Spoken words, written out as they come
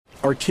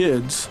Our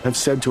kids have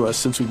said to us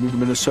since we moved to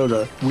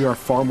Minnesota, we are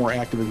far more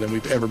active than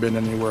we've ever been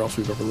anywhere else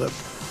we've ever lived.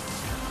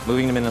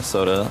 Moving to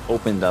Minnesota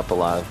opened up a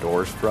lot of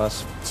doors for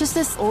us. Just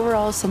this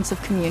overall sense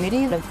of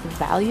community, of the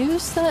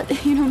values that,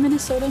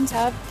 Minnesotans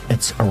have.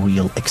 It's a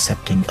real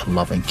accepting,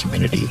 loving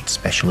community,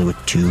 especially with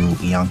 2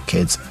 young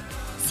kids.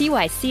 See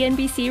why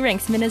CNBC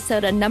ranks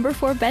Minnesota number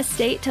 4 best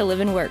state to live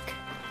and work.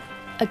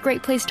 A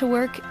great place to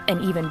work,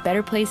 an even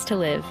better place to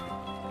live.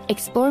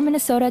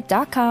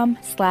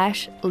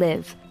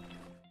 ExploreMinnesota.com/live.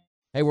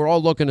 Hey, we're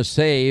all looking to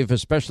save,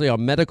 especially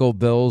on medical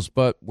bills,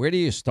 but where do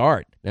you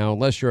start? Now,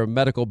 unless you're a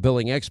medical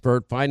billing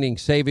expert, finding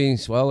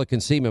savings, well, it can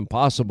seem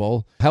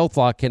impossible.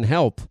 HealthLock can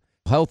help.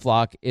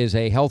 HealthLock is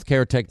a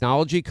healthcare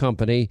technology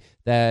company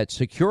that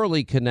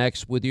securely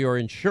connects with your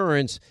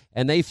insurance,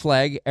 and they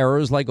flag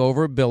errors like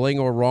overbilling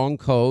or wrong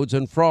codes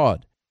and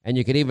fraud. And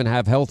you can even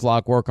have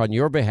HealthLock work on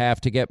your behalf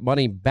to get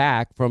money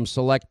back from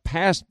select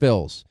past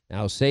bills.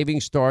 Now, saving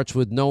starts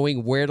with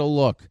knowing where to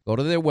look. Go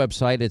to their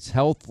website. It's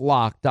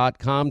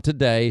healthlock.com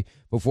today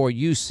before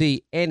you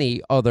see any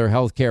other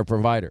healthcare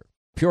provider.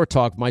 Pure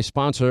Talk, my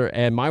sponsor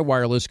and my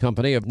wireless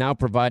company, are now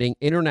providing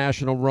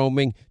international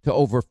roaming to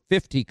over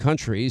 50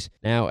 countries.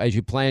 Now, as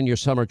you plan your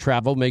summer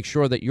travel, make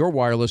sure that your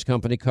wireless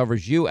company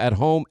covers you at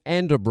home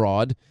and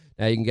abroad.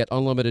 Now, you can get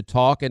unlimited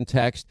talk and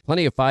text,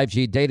 plenty of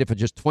 5G data for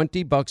just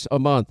 $20 a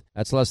month.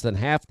 That's less than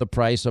half the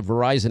price of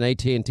Verizon,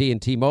 AT&T, and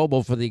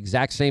T-Mobile for the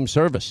exact same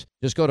service.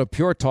 Just go to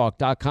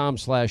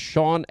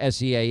puretalk.com/Sean,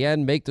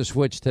 S-E-A-N. Make the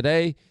switch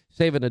today.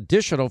 Save an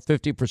additional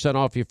 50%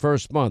 off your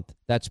first month.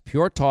 That's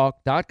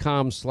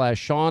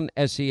puretalk.com/Sean,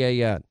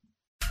 S-E-A-N.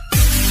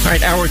 All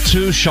right, hour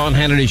 2, Sean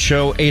Hannity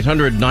Show,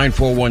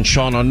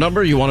 800-941-SEAN on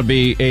number. You want to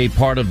be a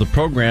part of the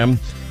program.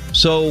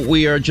 So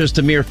we are just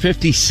a mere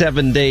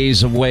 57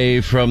 days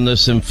away from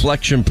this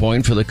inflection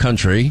point for the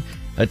country,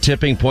 a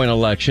tipping point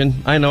election.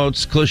 I know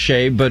it's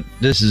cliche, but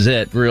this is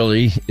it,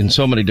 really, in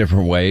so many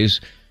different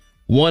ways.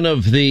 One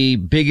of the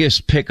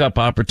biggest pickup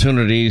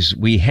opportunities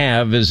we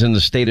have is in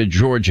the state of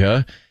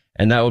Georgia,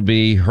 and that would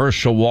be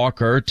Herschel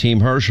Walker,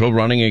 Team Herschel,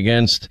 running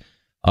against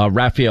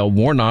Raphael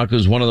Warnock,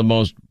 who's one of the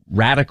most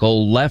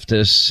radical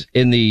leftists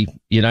in the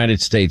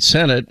United States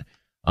Senate,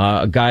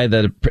 a guy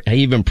that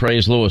even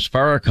praised Louis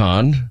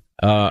Farrakhan,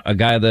 a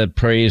guy that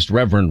praised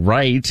Reverend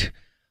Wright.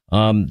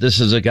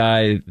 This is a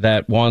guy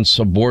that wants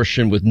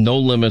abortion with no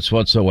limits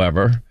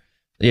whatsoever.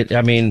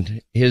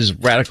 His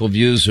radical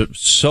views are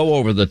so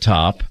over the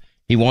top.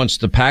 He wants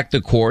to pack the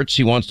courts.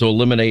 He wants to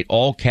eliminate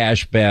all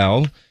cash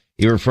bail.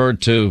 He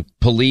referred to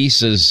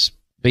police as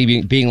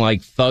being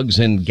like thugs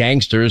and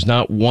gangsters,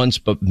 not once,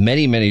 but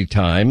many, many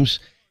times.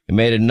 He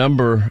made a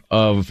number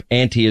of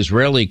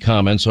anti-Israeli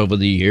comments over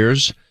the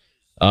years.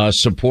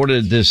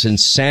 Supported this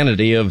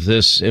insanity of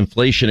this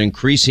Inflation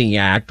Increasing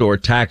Act, or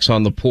tax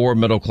on the poor,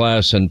 middle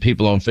class, and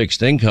people on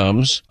fixed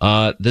incomes.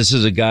 This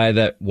is a guy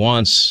that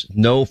wants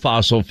no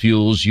fossil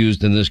fuels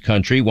used in this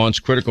country, wants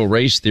critical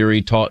race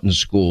theory taught in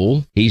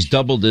school. He's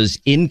doubled his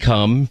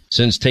income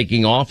since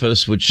taking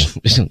office, which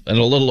in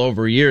a little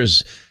over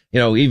years,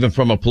 even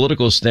from a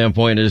political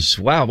standpoint, is,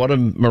 wow, what a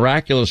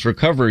miraculous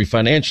recovery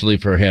financially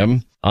for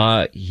him.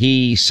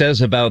 He says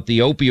about the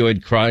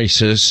opioid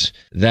crisis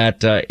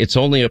that it's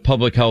only a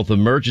public health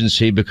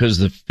emergency because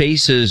the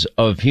faces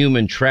of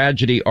human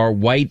tragedy are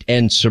white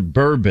and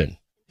suburban.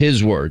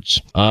 His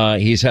words.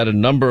 He's had a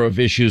number of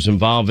issues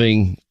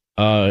involving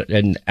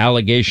and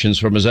allegations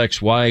from his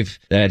ex-wife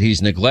that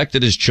he's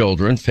neglected his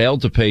children,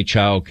 failed to pay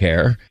child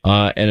care.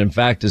 And in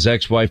fact, his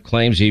ex-wife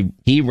claims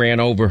he ran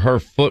over her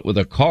foot with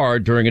a car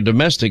during a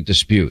domestic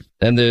dispute.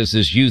 Then there's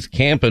this youth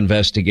camp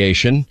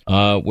investigation,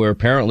 where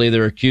apparently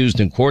they're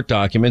accused in court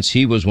documents.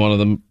 He was one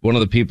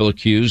of the people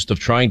accused of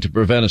trying to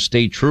prevent a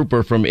state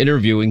trooper from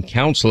interviewing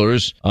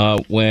counselors,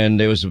 when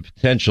there was a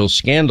potential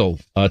scandal,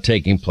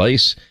 taking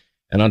place.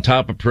 And on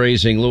top of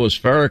praising Louis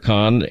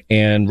Farrakhan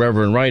and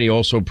Reverend Wright, he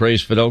also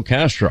praised Fidel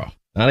Castro.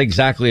 Not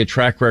exactly a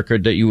track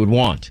record that you would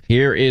want.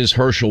 Here is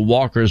Herschel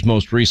Walker's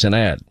most recent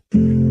ad.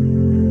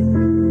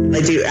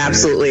 I do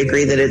absolutely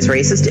agree that it's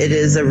racist. It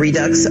is a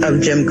redux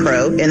of Jim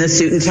Crow in a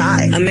suit and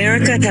tie.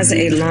 America has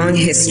a long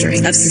history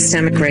of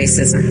systemic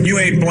racism. You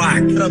ain't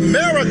black.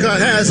 America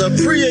has a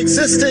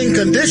pre-existing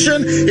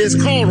condition. It's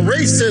called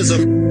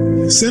racism.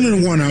 Senator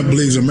Warnock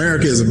believes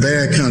America is a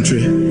bad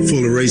country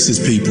full of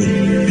racist people.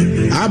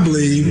 I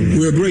believe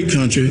we're a great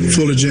country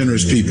full of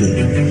generous people.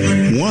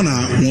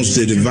 Warnock wants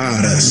to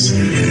divide us.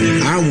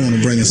 I want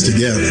to bring us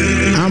together.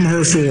 I'm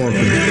Herschel Walker.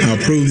 I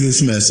approve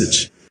this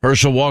message.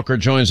 Herschel Walker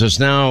joins us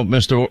now.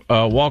 Mr.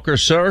 Walker,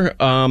 sir,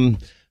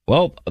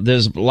 well,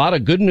 there's a lot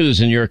of good news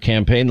in your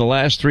campaign. The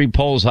last 3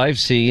 polls I've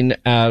seen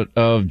out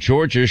of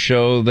Georgia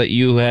show that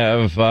you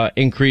have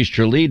increased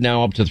your lead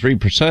now up to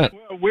 3%.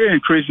 Well, we're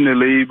increasing the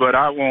lead, but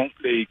I want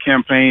the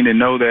campaign to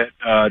know that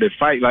the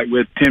fight like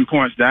we're 10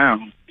 points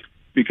down,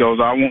 because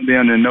I want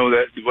them to know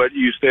that what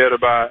you said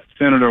about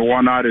Senator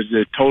Warnock is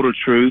the total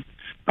truth.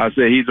 I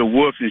said he's a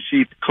wolf in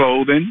sheep's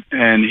clothing,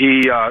 and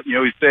he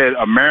said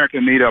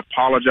America need to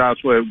apologize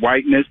for its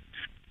whiteness,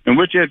 and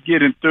we're just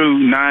getting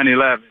through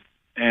 9/11.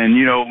 And,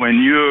 you know,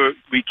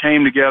 we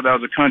came together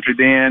as a country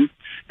then,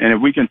 and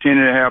if we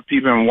continue to have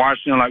people in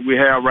Washington like we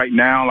have right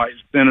now, like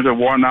Senator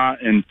Warnock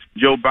and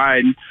Joe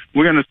Biden,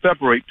 we're going to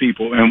separate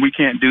people, and we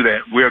can't do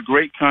that. We're a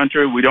great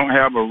country. We don't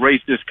have a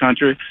racist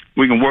country.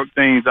 We can work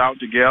things out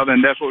together,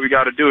 and that's what we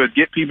got to do is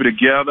get people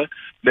together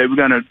that we're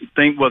going to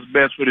think what's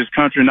best for this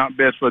country, not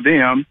best for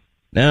them.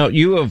 Now,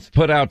 you have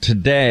put out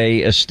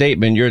today a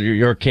statement,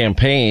 your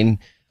campaign,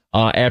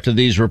 after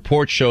these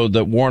reports showed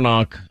that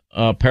Warnock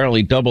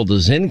apparently doubled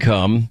his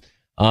income,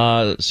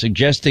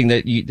 suggesting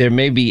that there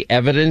may be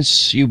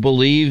evidence, you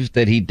believe,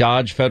 that he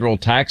dodged federal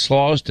tax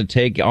laws to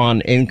take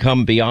on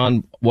income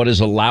beyond what is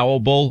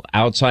allowable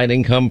outside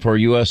income for a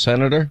U.S.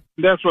 senator?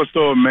 That's what's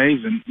so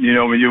amazing. You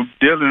know, when you're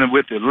dealing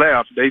with the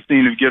left, they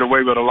seem to get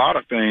away with a lot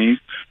of things.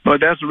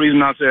 But that's the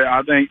reason I said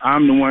I think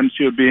I'm the one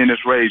who should be in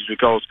this race,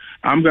 because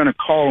I'm going to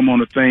call them on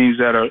the things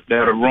that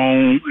are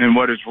wrong and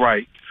what is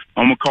right.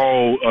 I'm going to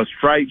call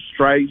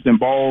strikes, and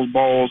balls,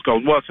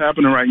 because what's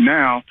happening right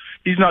now,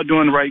 he's not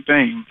doing the right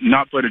thing,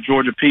 not for the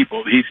Georgia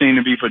people. He seemed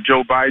to be for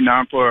Joe Biden,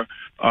 not for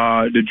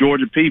the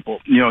Georgia people.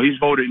 You know, he's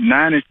voted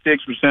 96%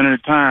 of the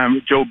time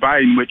with Joe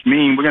Biden, which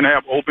means we're going to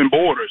have open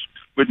borders,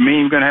 which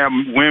means we're going to have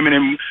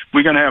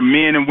we're going to have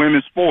men and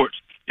women sports.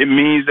 It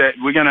means that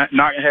we're going to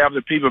not have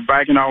the people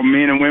backing our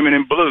men and women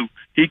in blue.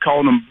 He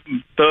called them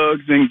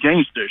thugs and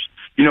gangsters.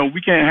 You know,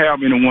 we can't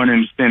have anyone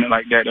in the Senate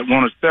like that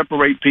want to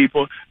separate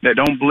people, that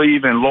don't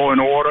believe in law and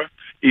order.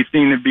 He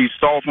seems to be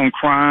soft on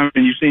crime,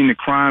 and you've seen the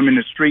crime in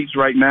the streets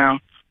right now.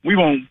 We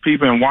want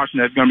people in Washington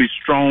that's going to be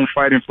strong,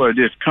 fighting for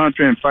this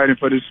country and fighting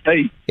for this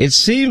state. It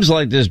seems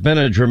like there's been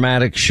a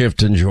dramatic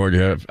shift in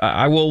Georgia.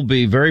 I will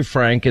be very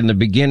frank. In the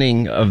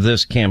beginning of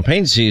this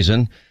campaign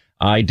season,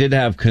 I did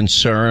have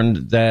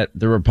concern that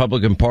the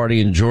Republican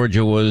Party in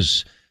Georgia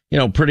was, you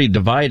know, pretty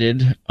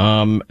divided,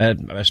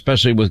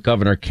 especially with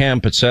Governor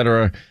Kemp, et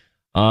cetera.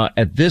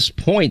 At this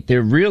point,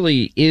 there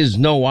really is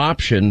no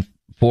option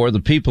for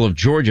the people of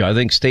Georgia. I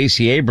think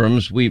Stacey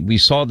Abrams, we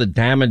saw the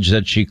damage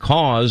that she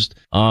caused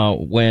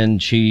when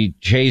she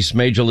chased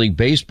Major League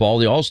Baseball,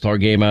 the All-Star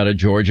game, out of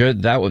Georgia.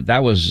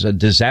 That was a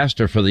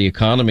disaster for the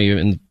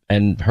economy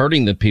and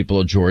hurting the people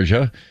of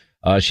Georgia.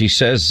 She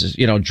says,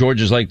 you know,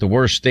 Georgia's like the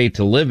worst state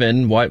to live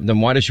in. Why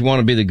does she want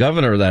to be the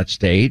governor of that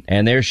state?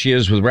 And there she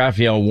is with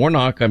Raphael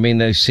Warnock. I mean,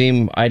 they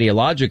seem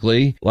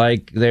ideologically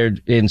like they're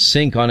in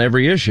sync on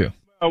every issue.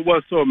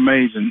 What's so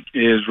amazing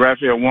is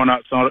Raphael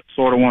Warnock sort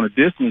of want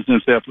to distance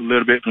himself a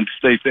little bit from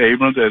Stacey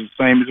Abrams, as the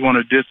same as want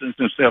to distance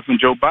himself from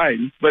Joe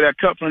Biden, but they're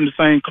cut from the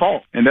same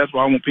cloth. And that's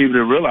why I want people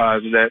to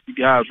realize that,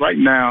 guys, right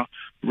now,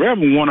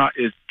 Reverend Warnock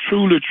is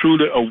truly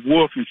a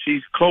wolf in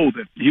sheep's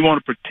clothing. He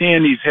want to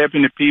pretend he's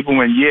helping the people,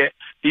 and yet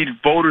he's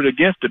voted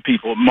against the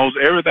people. Most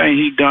everything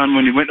he done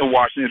when he went to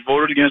Washington is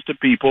voted against the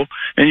people.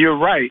 And you're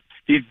right,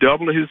 he's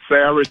doubled his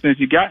salary since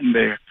he gotten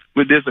there.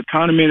 With this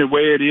economy the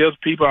way it is,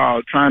 people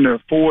are trying to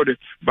afford to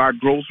buy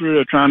groceries,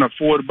 or trying to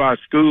afford to buy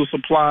school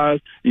supplies,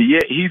 and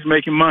yet he's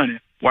making money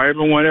while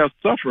everyone else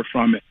suffers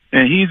from it.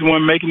 And he's the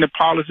one making the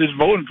policies,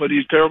 voting for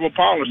these terrible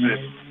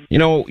policies. You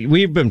know,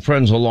 we've been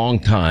friends a long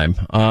time.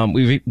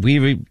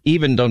 We've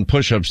even done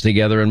push-ups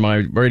together in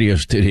my radio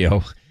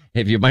studio,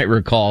 if you might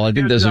recall. I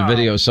think there's a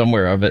video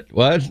somewhere of it.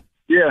 What?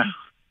 Yeah.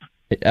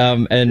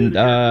 Good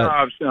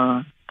job,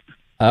 Sean.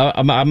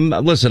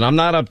 Listen, I'm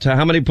not up to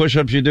how many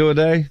push-ups you do a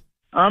day?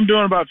 I'm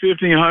doing about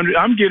 1,500.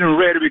 I'm getting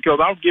ready because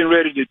I'm getting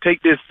ready to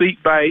take this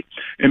seat back,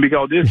 and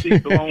because this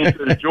seat belongs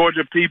to the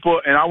Georgia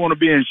people, and I want to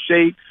be in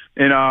shape.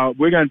 And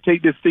we're going to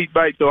take this seat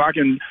back so I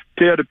can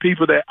tell the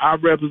people that I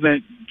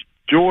represent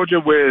Georgia,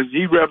 whereas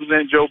he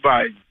represents Joe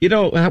Biden. You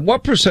know,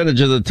 what percentage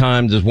of the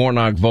time does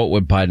Warnock vote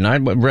with Biden? I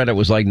read it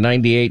was like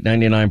 98,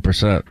 99%.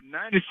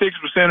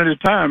 96% of the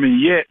time, and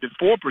yet the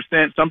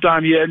 4%,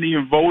 sometimes he hasn't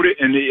even voted,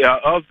 and the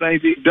other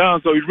things he's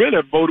done, so he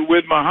really voted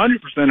with him 100%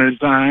 of the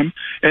time,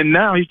 and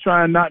now he's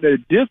trying to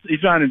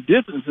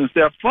distance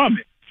himself from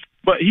it.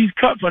 But he's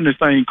cut from the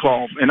same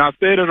cloth, and I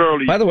said it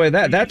earlier. By the way,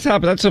 that's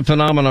a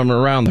phenomenon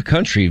around the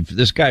country.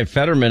 This guy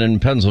Fetterman in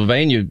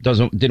Pennsylvania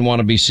didn't want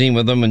to be seen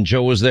with him, and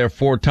Joe was there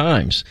 4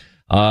 times.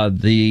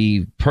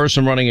 The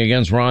person running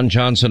against Ron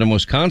Johnson in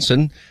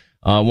Wisconsin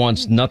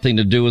wants nothing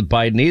to do with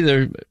Biden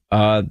either.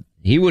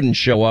 He wouldn't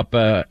show up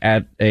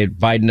at a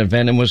Biden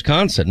event in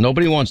Wisconsin.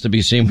 Nobody wants to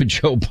be seen with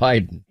Joe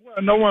Biden.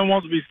 No one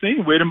wants to be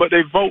seen with him, but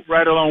they vote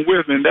right along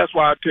with him. And that's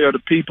why I tell the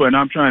people, and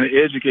I'm trying to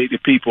educate the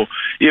people,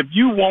 if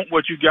you want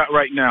what you got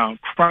right now,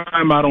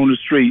 crime out on the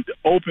street, the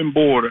open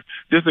border,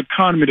 this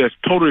economy that's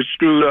totally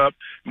screwed up,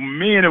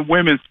 men and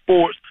women's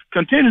sports,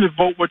 continue to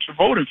vote what you're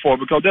voting for,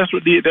 because that's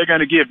what they're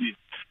going to give you.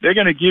 They're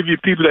going to give you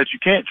people that you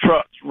can't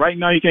trust. Right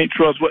now, you can't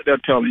trust what they're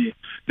telling you.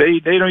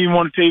 They don't even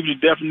want to tell you the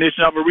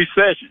definition of a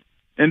recession.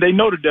 And they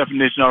know the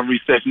definition of a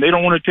recession. They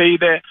don't want to tell you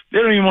that. They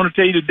don't even want to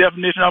tell you the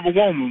definition of a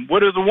woman.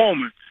 What is a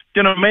woman?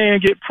 Can a man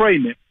get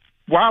pregnant?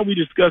 Why are we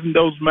discussing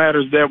those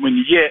matters there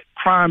when yet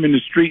crime in the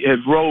street has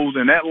rose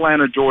in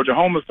Atlanta, Georgia?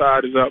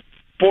 Homicide is up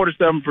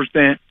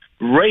 47%.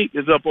 Rape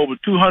is up over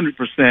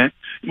 200%.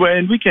 Well,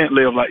 and we can't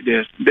live like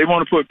this. They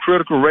want to put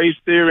critical race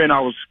theory in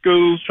our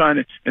schools, trying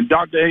to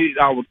indoctrinate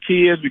our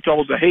kids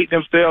because they hate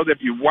themselves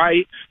if you're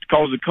white,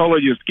 because of the color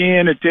of your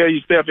skin, and tell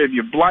yourself if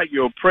you're black,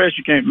 you're oppressed,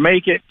 you can't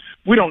make it.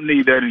 We don't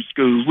need that in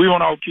schools. We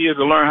want our kids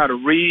to learn how to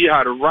read,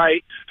 how to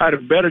write, how to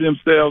better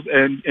themselves,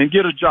 and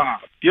get a job.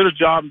 Get a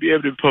job and be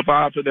able to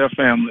provide for their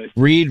families.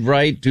 Read,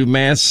 write, do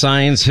math,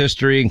 science,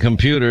 history, and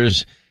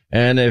computers.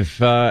 And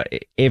if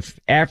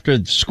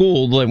after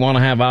school they want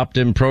to have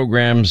opt-in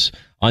programs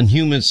on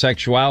human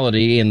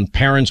sexuality and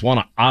parents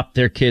want to opt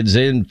their kids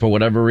in for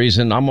whatever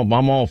reason,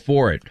 I'm all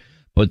for it.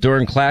 But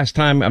during class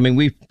time, I mean,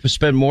 we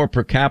spend more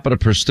per capita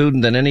per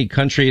student than any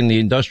country in the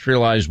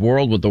industrialized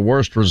world with the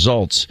worst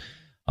results.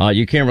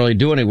 You can't really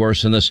do any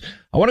worse than this.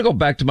 I want to go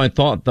back to my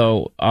thought,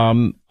 though.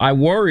 I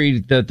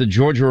worried that the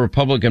Georgia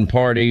Republican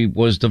Party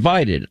was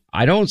divided.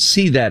 I don't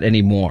see that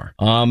anymore.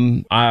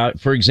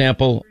 For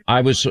example,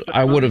 I'm going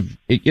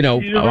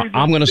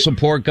to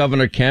support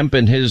Governor Kemp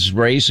in his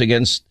race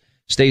against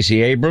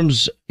Stacey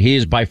Abrams. He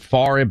is by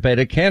far a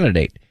better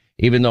candidate,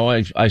 even though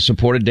I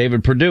supported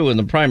David Perdue in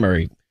the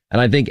primary. And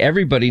I think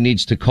everybody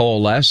needs to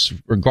coalesce,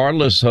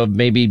 regardless of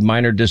maybe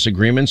minor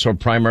disagreements or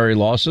primary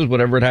losses,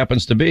 whatever it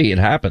happens to be. It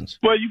happens.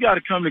 Well, you got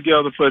to come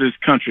together for this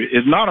country.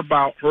 It's not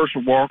about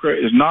Herschel Walker.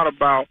 It's not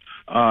about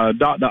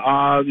Dr.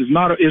 Oz.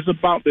 It's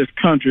about this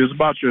country. It's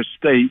about your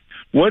state.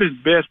 What is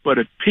best for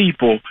the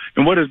people,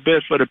 and what is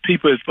best for the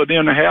people is for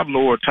them to have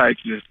lower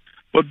taxes.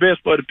 What's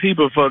best for the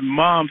people, for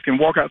moms can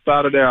walk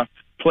outside of their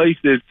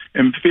places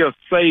and feel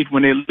safe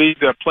when they leave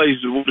their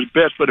places. What is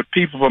best for the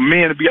people, for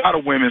men to be out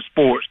of women's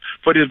sports,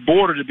 for this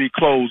border to be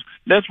closed.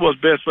 That's what's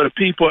best for the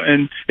people,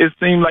 and it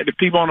seems like the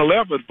people on the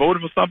left have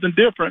voted for something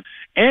different,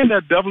 and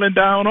they're doubling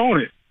down on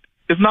it.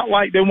 It's not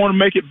like they want to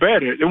make it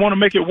better. They want to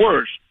make it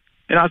worse.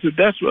 And I said,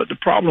 that's what the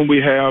problem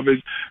we have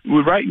is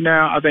right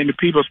now, I think the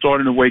people are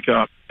starting to wake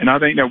up. And I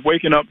think they're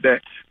waking up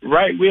that,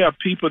 right, we have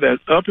people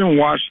that's up in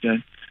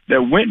Washington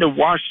that went to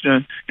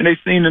Washington, and they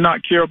seem to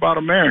not care about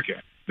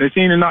America. They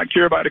seem to not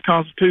care about the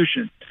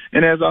Constitution.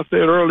 And as I said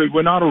earlier,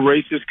 we're not a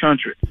racist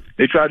country.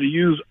 They try to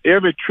use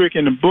every trick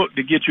in the book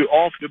to get you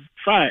off the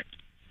facts.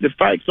 The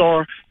facts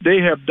are they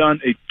have done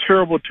a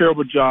terrible,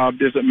 terrible job,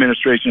 this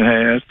administration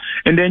has,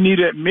 and they need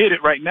to admit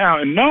it right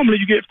now. And normally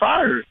you get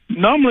fired.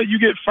 Normally you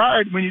get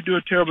fired when you do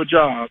a terrible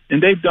job,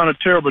 and they've done a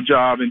terrible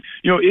job. And,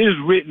 you know, it is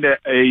written that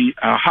a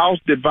house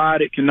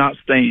divided cannot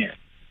stand.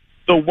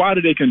 So why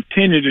do they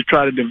continue to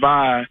try to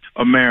divide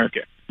America?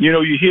 You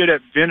know, you hear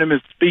that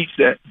venomous speech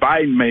that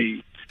Biden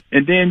made,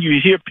 and then you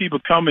hear people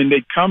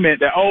they comment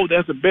that, oh,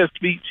 that's the best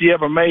speech he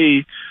ever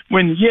made,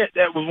 when yet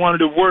that was one of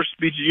the worst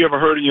speeches you ever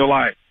heard in your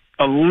life.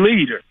 A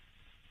leader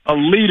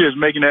is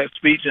making that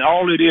speech, and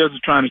all it is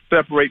trying to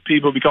separate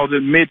people because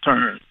it's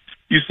midterms.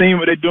 You seen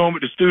what they're doing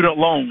with the student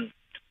loan.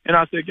 And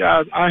I said,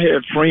 guys, I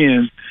had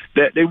friends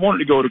that they wanted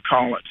to go to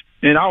college.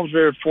 And I was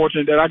very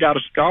fortunate that I got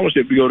a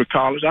scholarship to go to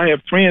college. I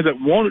have friends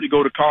that wanted to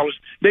go to college.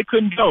 They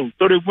couldn't go.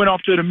 So they went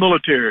off to the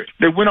military.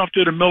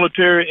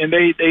 And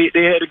they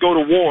had to go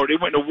to war. They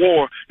went to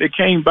war. They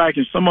came back,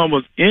 and some of them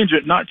was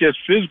injured, not just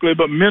physically,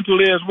 but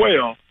mentally as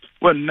well.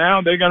 Well,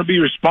 now they're going to be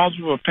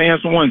responsible for paying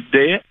someone's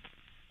debt,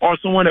 or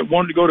someone that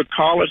wanted to go to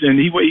college and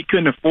he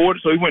couldn't afford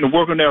it, so he went to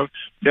work on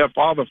their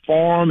father's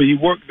farm, and he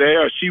worked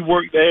there, or she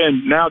worked there,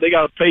 and now they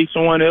got to pay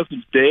someone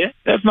else's debt.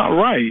 That's not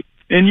right.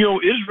 And, you know,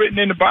 it's written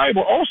in the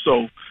Bible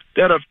also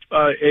that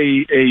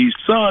a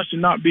son should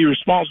not be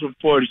responsible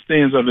for the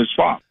sins of his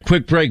father.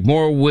 Quick break.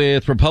 More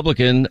with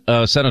Republican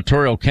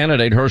senatorial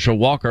candidate Herschel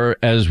Walker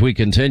as we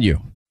continue.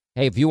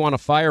 Hey, if you want a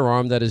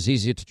firearm that is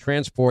easy to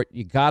transport,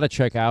 you got to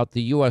check out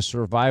the U.S.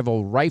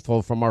 Survival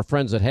Rifle from our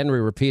friends at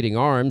Henry Repeating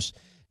Arms.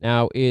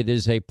 Now, it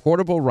is a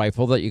portable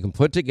rifle that you can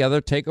put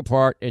together, take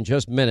apart in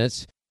just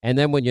minutes. And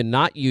then when you're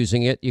not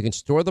using it, you can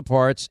store the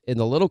parts in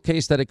the little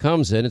case that it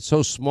comes in. It's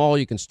so small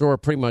you can store it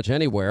pretty much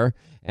anywhere,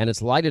 and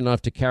it's light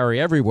enough to carry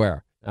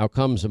everywhere. Now, it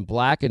comes in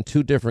black and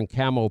 2 different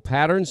camo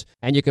patterns,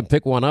 and you can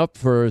pick one up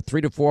for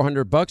 $300 to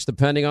 $400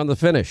 depending on the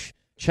finish.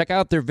 Check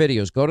out their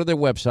videos. Go to their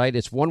website.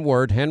 It's one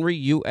word,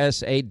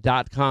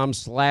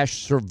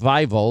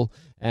 henryusa.com/survival.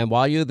 And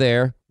while you're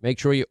there, make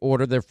sure you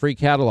order their free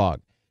catalog.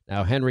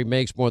 Now, Henry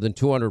makes more than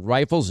 200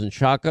 rifles and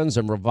shotguns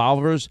and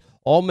revolvers,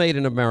 all made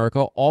in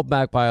America, all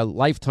backed by a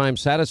lifetime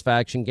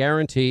satisfaction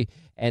guarantee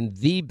and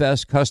the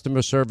best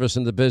customer service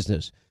in the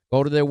business.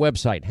 Go to their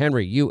website,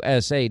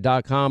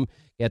 henryusa.com.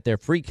 Get their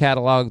free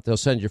catalog. They'll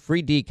send you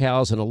free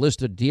decals and a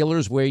list of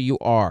dealers where you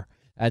are.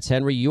 That's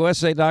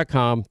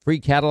henryusa.com. Free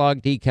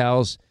catalog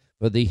decals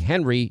for the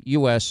Henry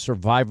U.S.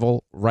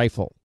 Survival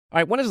Rifle. All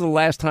right, when is the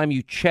last time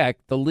you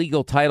checked the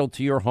legal title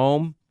to your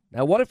home?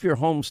 Now, what if your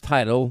home's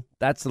title,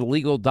 that's the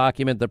legal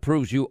document that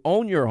proves you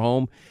own your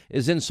home,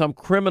 is in some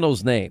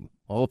criminal's name?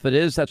 Well, if it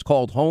is, that's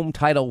called home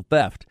title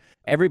theft.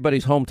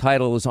 Everybody's home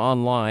title is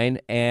online,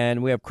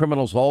 and we have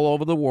criminals all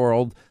over the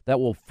world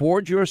that will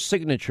forge your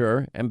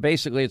signature, and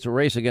basically it's a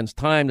race against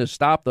time to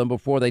stop them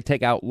before they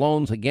take out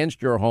loans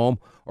against your home,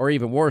 or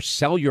even worse,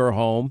 sell your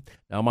home.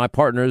 Now, my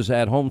partners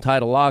at Home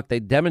Title Lock,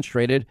 they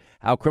demonstrated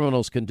how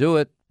criminals can do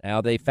it.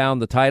 Now, they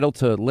found the title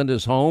to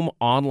Linda's home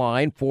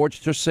online,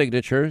 forged her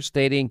signature,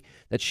 stating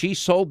that she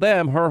sold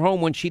them her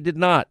home when she did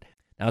not.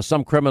 Now,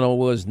 some criminal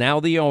was now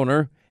the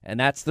owner, and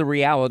that's the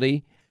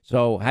reality.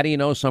 So how do you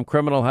know some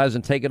criminal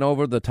hasn't taken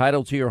over the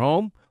title to your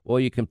home? Well,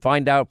 you can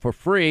find out for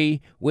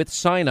free with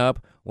sign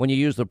up when you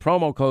use the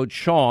promo code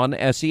Sean,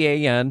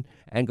 S-E-A-N,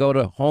 and go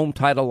to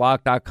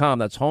HomeTitleLock.com.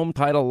 That's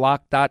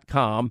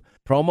HomeTitleLock.com,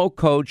 promo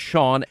code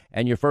Sean,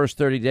 and your first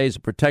 30 days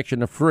of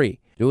protection are free.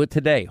 Do it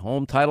today.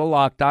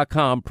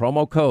 HomeTitleLock.com,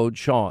 promo code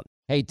Sean.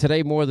 Hey,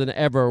 today more than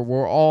ever,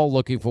 we're all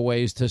looking for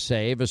ways to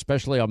save,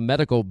 especially on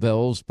medical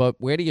bills, but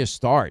where do you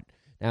start?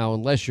 Now,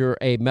 unless you're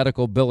a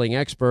medical billing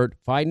expert,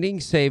 finding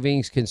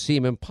savings can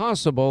seem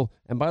impossible.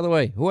 And by the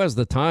way, who has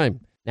the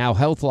time? Now,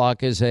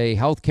 HealthLock is a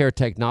healthcare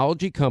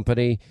technology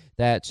company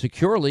that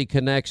securely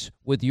connects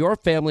with your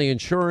family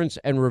insurance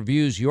and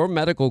reviews your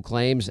medical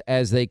claims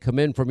as they come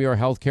in from your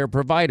healthcare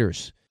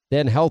providers.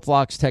 Then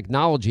HealthLock's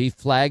technology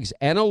flags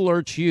and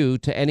alerts you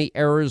to any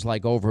errors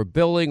like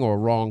overbilling or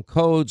wrong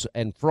codes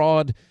and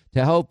fraud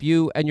to help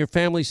you and your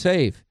family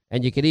save.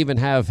 And you can even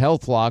have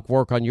HealthLock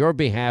work on your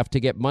behalf to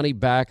get money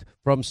back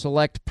from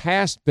select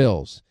past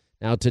bills.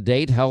 Now, to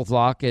date,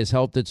 HealthLock has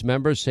helped its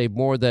members save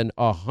more than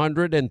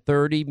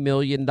 $130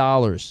 million.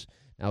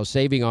 Now,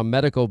 saving on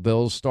medical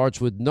bills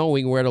starts with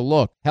knowing where to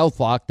look.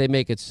 HealthLock, they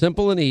make it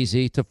simple and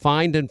easy to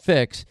find and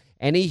fix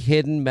any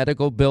hidden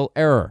medical bill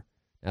error.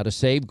 Now, to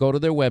save, go to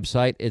their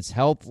website. It's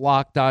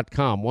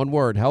healthlock.com. One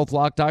word,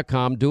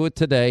 healthlock.com. Do it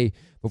today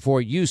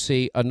before you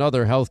see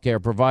another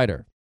healthcare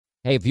provider.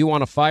 Hey, if you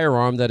want a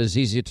firearm that is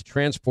easy to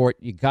transport,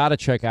 you got to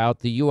check out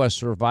the U.S.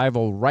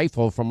 Survival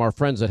Rifle from our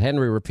friends at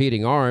Henry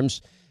Repeating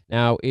Arms.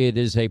 Now, it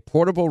is a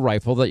portable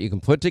rifle that you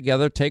can put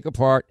together, take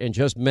apart in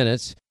just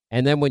minutes.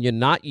 And then when you're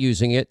not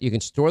using it, you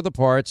can store the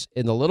parts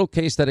in the little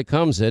case that it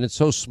comes in. It's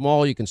so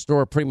small you can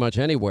store it pretty much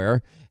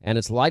anywhere, and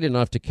it's light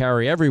enough to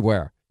carry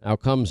everywhere. Now,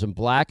 it comes in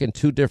black and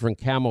 2 different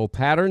camo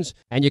patterns,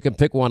 and you can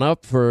pick one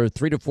up for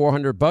 $300 to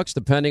 $400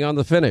 depending on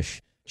the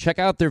finish. Check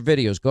out their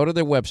videos. Go to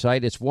their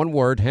website. It's one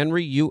word,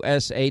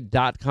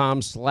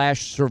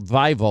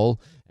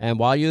 henryusa.com/survival. And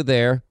while you're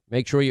there,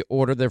 make sure you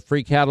order their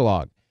free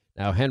catalog.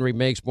 Now, Henry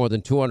makes more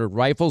than 200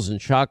 rifles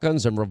and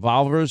shotguns and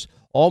revolvers,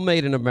 all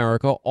made in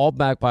America, all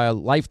backed by a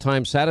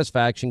lifetime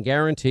satisfaction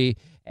guarantee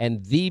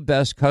and the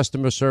best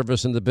customer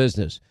service in the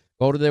business.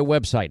 Go to their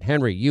website,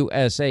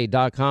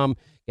 henryusa.com.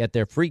 Get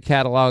their free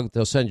catalog.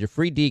 They'll send you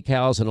free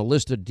decals and a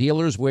list of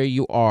dealers where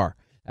you are.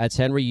 That's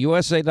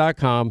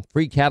henryusa.com.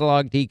 Free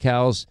catalog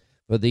decals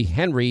for the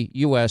Henry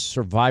U.S.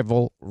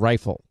 Survival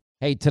Rifle.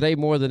 Hey, today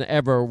more than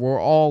ever,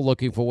 we're all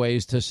looking for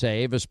ways to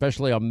save,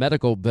 especially on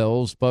medical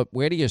bills, but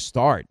where do you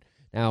start?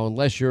 Now,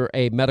 unless you're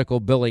a medical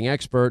billing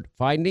expert,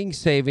 finding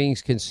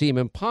savings can seem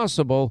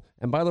impossible.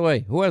 And by the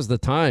way, who has the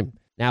time?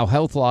 Now,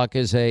 HealthLock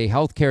is a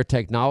healthcare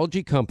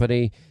technology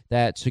company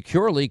that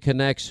securely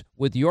connects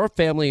with your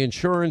family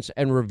insurance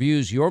and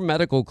reviews your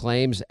medical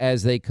claims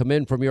as they come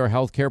in from your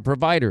healthcare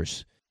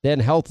providers.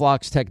 Then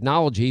HealthLock's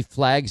technology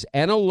flags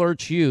and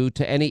alerts you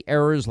to any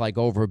errors like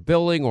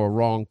overbilling or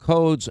wrong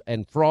codes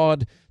and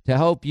fraud to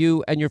help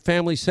you and your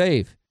family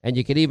save. And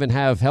you can even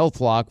have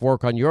HealthLock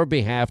work on your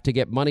behalf to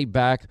get money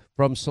back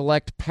from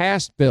select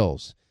past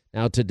bills.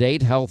 Now, to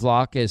date,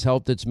 HealthLock has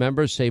helped its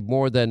members save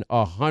more than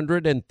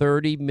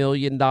 $130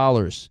 million.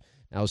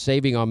 Now,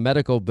 saving on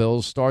medical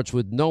bills starts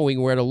with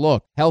knowing where to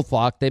look.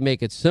 HealthLock, they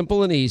make it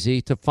simple and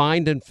easy to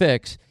find and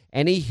fix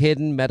any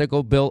hidden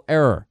medical bill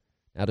error.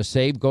 Now, to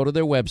save, go to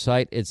their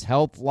website. It's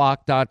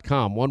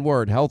healthlock.com. One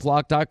word,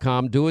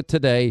 healthlock.com. Do it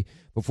today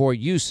before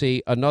you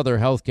see another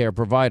healthcare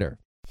provider.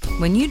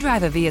 When you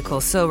drive a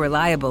vehicle so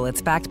reliable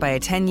it's backed by a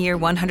 10-year,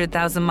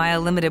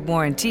 100,000-mile limited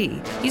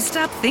warranty, you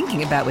stop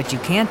thinking about what you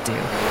can't do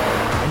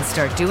and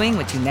start doing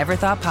what you never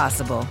thought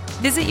possible.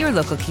 Visit your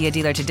local Kia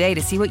dealer today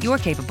to see what you're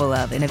capable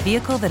of in a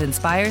vehicle that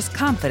inspires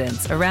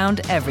confidence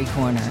around every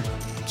corner.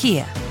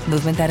 Kia,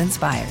 movement that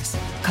inspires.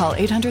 Call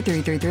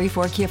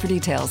 800-333-4KIA for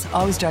details.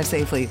 Always drive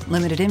safely.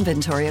 Limited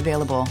inventory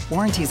available.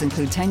 Warranties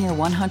include 10-year,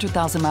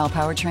 100,000-mile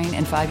powertrain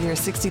and 5-year,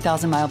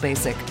 60,000-mile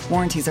basic.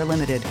 Warranties are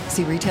limited.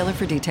 See retailer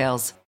for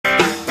details.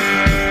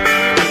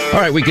 All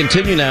right, we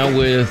continue now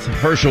with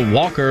Herschel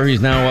Walker. He's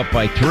now up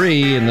by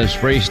 3 in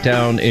this race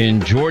down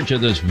in Georgia,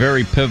 this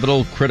very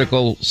pivotal,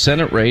 critical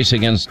Senate race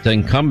against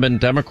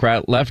incumbent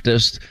Democrat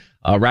leftist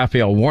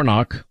Raphael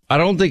Warnock. I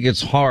don't think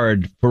it's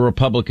hard for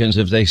Republicans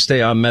if they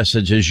stay on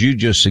message, as you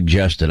just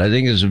suggested. I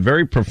think it's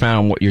very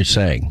profound what you're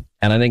saying,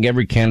 and I think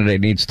every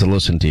candidate needs to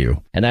listen to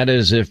you. And that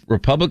is, if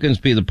Republicans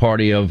be the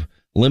party of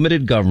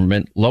limited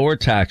government, lower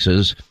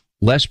taxes,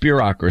 less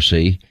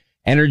bureaucracy,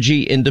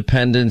 energy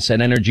independence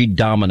and energy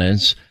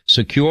dominance,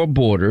 secure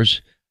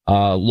borders,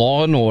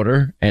 law and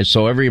order, and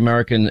so every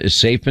American is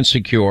safe and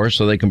secure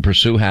so they can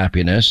pursue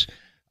happiness,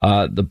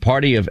 the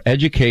party of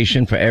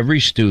education for every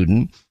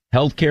student,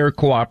 healthcare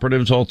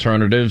cooperatives,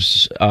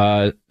 alternatives,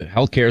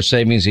 healthcare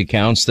savings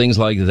accounts, things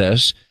like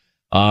this,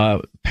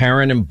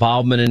 parent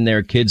involvement in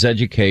their kids'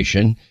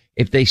 education,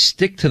 if they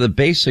stick to the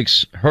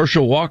basics,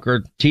 Herschel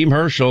Walker, Team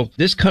Herschel,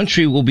 this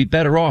country will be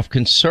better off.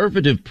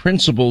 Conservative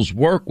principles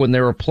work when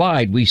they're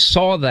applied. We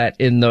saw that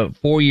in the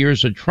 4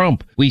 years of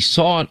Trump. We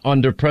saw it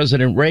under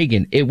President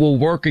Reagan. It will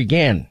work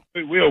again.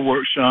 It will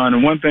work, Sean.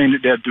 And one thing that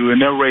they're doing,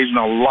 they're raising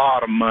a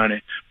lot of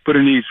money,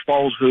 putting these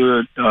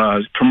falsehood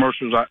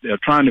commercials out there,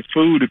 trying to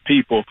fool the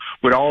people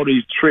with all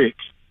these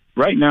tricks.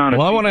 Right now,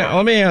 well,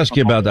 let me ask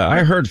you about that.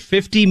 I heard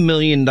 $50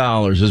 million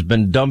has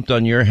been dumped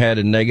on your head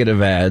in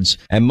negative ads,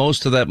 and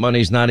most of that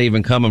money's not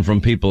even coming from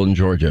people in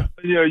Georgia.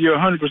 Yeah, you're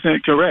 100%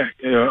 correct.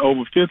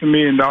 Over $50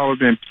 million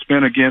been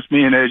spent against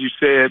me, and as you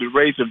said, the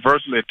race is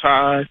virtually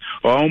tied,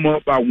 or I'm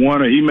up by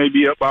one, or he may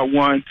be up by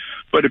one.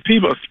 But the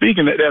people are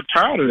speaking that they're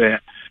tired of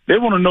that. They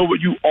want to know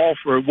what you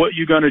offer, what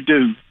you're going to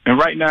do. And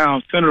right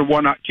now, Senator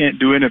Warnock can't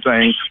do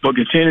anything but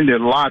continue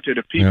to lie to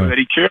the people that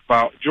he cares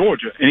about,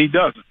 Georgia, and he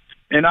doesn't.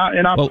 And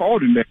I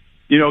called him that.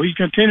 You know, he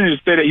continued to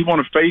say that he want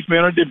to face me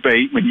in a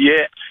debate, but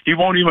yet he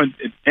won't even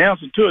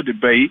answer to a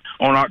debate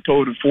on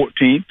October the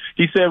 14th.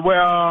 He said,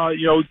 well,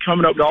 you know,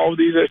 coming up with all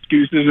these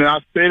excuses, and I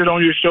said it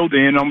on your show then,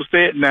 and I'm going to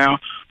say it now.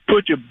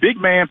 Put your big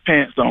man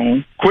pants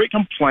on, quit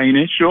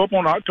complaining, show up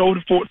on October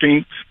the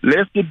 14th,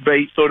 let's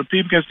debate so the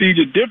people can see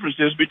the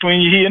differences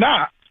between he and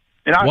I.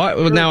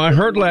 Now, I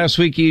heard last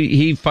week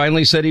he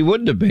finally said he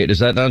would debate. Is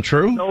that not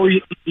true? No,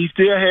 he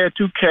still had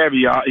two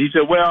caveats. He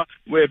said, well,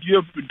 if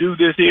you do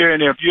this here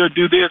and if you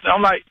do this,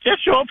 I'm like,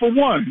 just show up for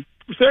one.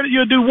 Say that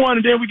you'll do one,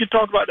 and then we can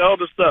talk about the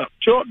other stuff.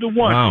 Show up to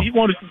one. Wow. He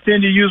wanted to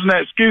continue using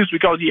that excuse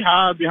because he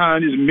hides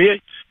behind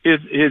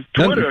his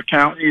Twitter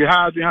account. He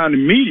hides behind the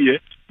media.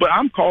 But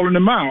I'm calling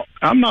him out.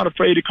 I'm not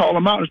afraid to call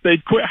him out and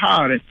say, quit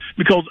hiding,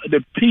 because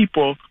the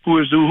people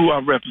who I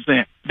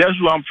represent, that's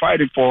who I'm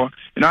fighting for.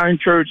 And I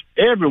encourage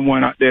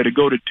everyone out there to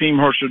go to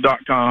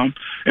teamherschel.com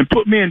and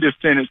put me in this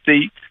Senate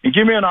seat and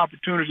give me an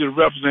opportunity to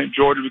represent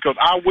Georgia, because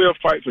I will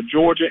fight for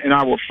Georgia and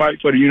I will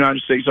fight for the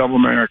United States of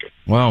America.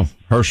 Wow.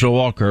 Herschel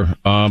Walker,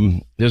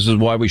 this is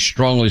why we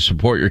strongly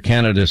support your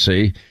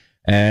candidacy.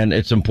 And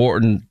it's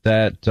important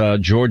that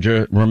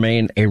Georgia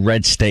remain a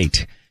red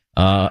state.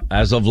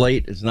 As of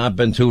late, it's not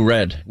been too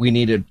red. We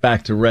need it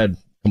back to red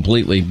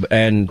completely.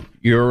 And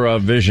your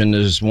vision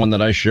is one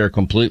that I share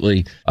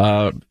completely.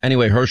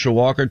 Anyway, Herschel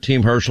Walker,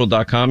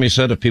 teamherschel.com. You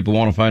said if people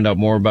want to find out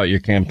more about your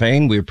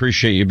campaign, we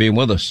appreciate you being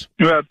with us.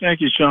 Well, thank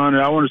you, Sean.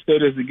 And I want to say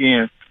this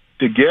again.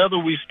 Together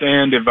we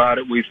stand,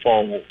 divided we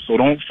fall. So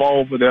don't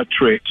fall for their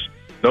tricks.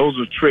 Those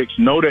are tricks.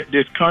 Know that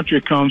this country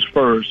comes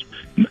first.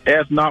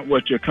 Ask not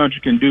what your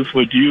country can do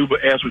for you,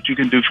 but ask what you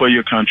can do for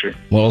your country.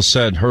 Well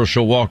said.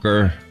 Herschel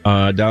Walker,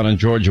 down in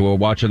Georgia. We're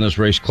watching this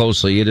race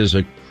closely. It is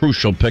a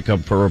crucial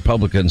pickup for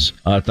Republicans.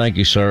 Thank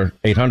you, sir.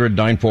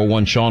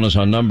 800-941-SEAN is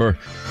our number.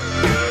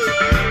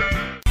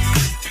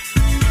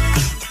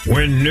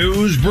 When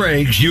news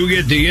breaks, you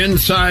get the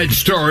inside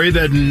story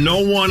that no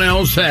one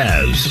else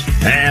has.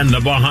 And the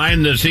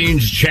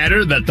behind-the-scenes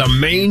chatter that the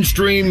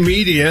mainstream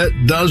media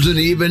doesn't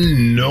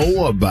even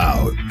know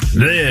about.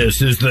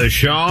 This is the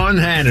Sean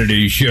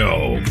Hannity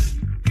Show.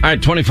 All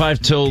right, 25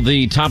 till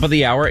the top of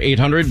the hour.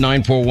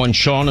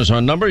 800-941-SEAN is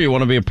our number. You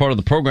want to be a part of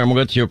the program.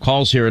 We'll get to your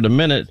calls here in a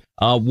minute.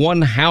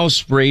 One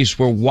House race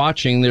we're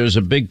watching. There's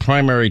a big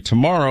primary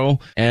tomorrow,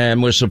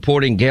 and we're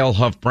supporting Gail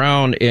Huff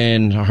Brown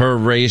in her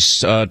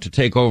race to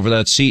take over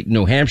that seat in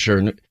New Hampshire.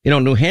 You know,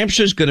 New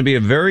Hampshire is going to be a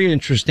very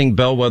interesting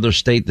bellwether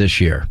state this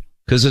year,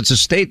 because it's a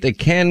state that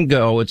can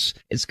go.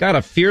 It's got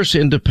a fierce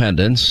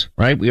independence,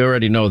 right? We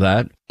already know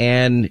that.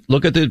 And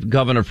look at the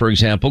governor, for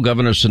example,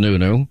 Governor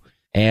Sununu.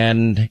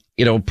 And,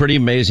 you know, pretty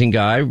amazing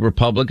guy,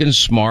 Republican,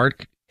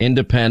 smart,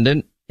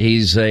 independent.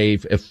 He's a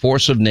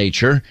force of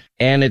nature.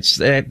 And it's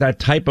that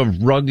type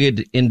of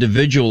rugged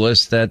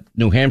individualist that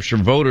New Hampshire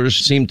voters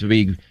seem to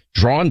be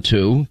drawn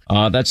to.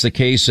 That's the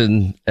case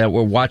that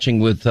we're watching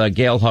with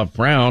Gail Huff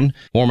Brown,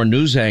 former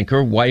news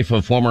anchor, wife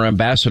of former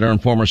ambassador and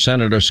former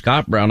Senator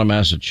Scott Brown of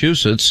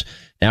Massachusetts,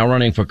 now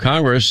running for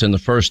Congress in the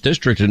 1st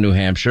District of New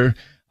Hampshire,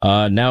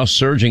 now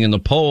surging in the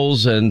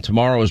polls, and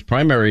tomorrow is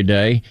primary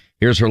day.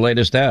 Here's her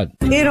latest ad.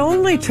 It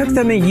only took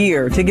them a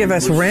year to give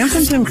us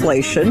rampant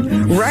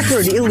inflation,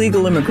 record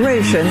illegal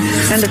immigration,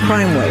 and a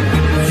crime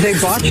wave. They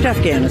botched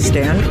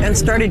Afghanistan and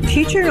started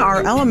teaching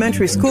our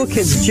elementary school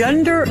kids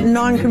gender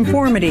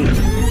nonconformity.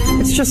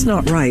 It's just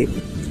not right.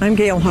 I'm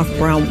Gail Huff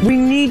Brown. We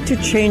need to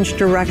change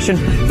direction,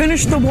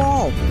 finish the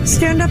wall,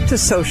 stand up to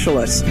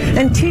socialists,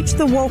 and teach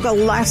the woke a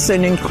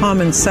lesson in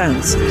common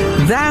sense.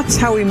 That's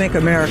how we make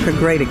America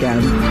great again.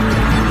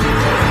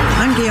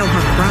 I'm Gail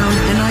Huff Brown,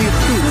 and I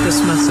approve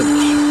this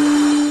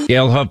message.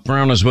 Gail Huff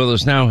Brown is with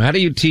us now. How do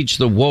you teach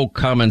the woke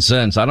common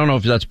sense? I don't know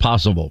if that's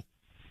possible.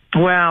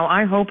 Well,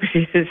 I hope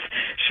it is,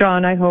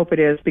 Sean. I hope it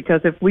is,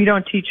 because if we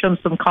don't teach them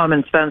some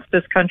common sense,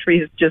 this country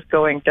is just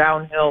going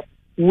downhill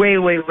way,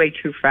 way, way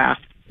too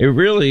fast. It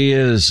really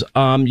is.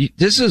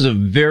 This is a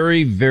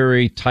very,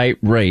 very tight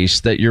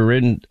race that you're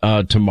in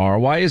tomorrow.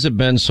 Why has it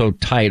been so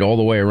tight all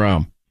the way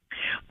around?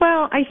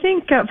 Well, I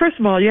think, first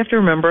of all, you have to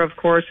remember, of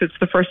course, it's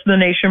the first in the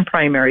nation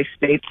primary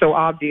state, so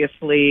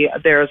obviously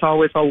there's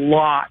always a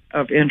lot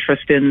of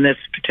interest in this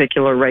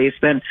particular race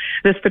and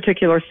this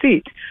particular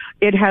seat.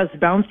 It has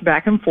bounced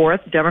back and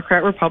forth,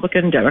 Democrat,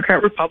 Republican.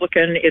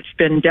 It's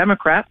been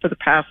Democrat for the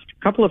past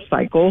couple of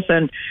cycles,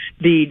 and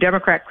the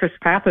Democrat Chris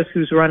Pappas,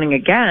 who's running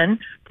again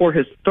for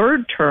his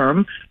third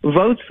term,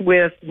 votes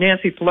with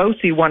Nancy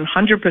Pelosi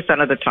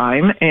 100% of the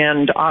time,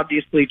 and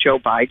obviously Joe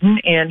Biden,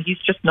 and he's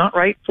just not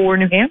right for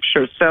New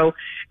Hampshire. So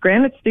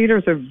Granite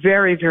Staters are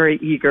very, very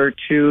eager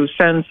to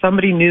send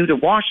somebody new to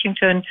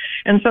Washington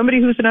and somebody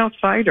who's an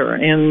outsider,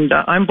 and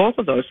I'm both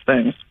of those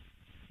things.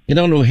 You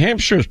know, New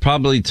Hampshire is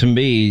probably, to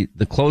me,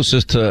 the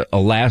closest to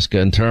Alaska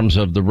in terms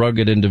of the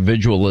rugged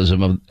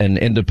individualism and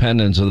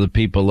independence of the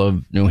people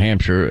of New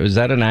Hampshire. Is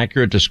that an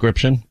accurate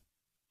description?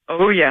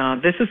 Oh, yeah.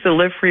 This is the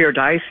live free or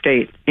die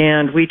state,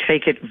 and we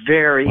take it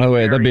very, by the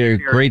way, very that'd be a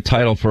seriously. great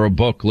title for a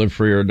book, Live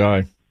Free or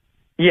Die.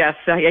 Yes.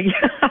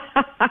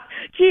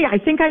 Gee, I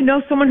think I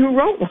know someone who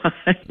wrote one.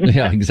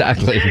 Yeah,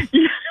 exactly.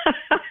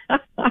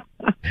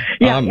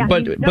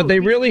 But they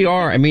really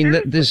are. I mean,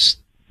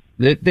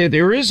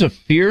 there is a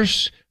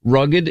fierce,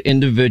 rugged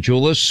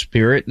individualist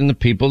spirit in the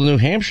people of New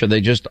Hampshire.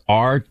 They just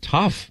are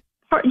tough.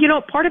 You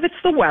know, part of it's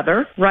the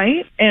weather,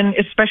 right? And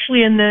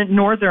especially in the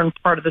northern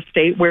part of the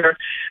state where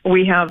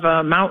we have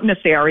a mountainous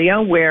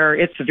area where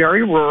it's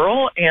very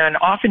rural, and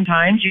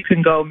oftentimes you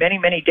can go many,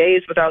 many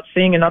days without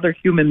seeing another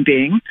human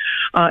being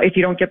if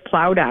you don't get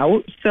plowed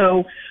out.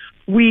 So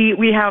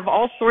we have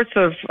all sorts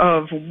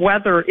of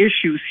weather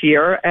issues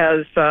here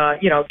as,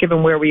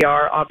 given where we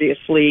are,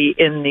 obviously,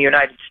 in the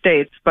United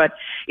States. But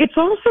it's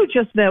also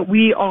just that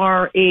we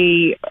are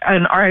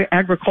an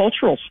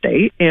agricultural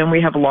state, and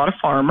we have a lot of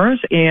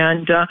farmers,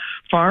 and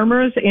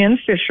farmers and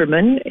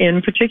fishermen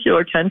in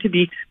particular tend to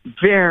be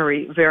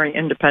very, very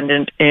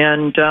independent.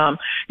 And,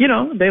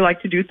 they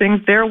like to do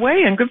things their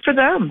way, and good for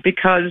them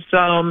because,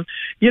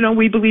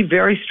 we believe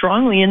very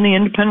strongly in the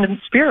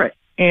independent spirit.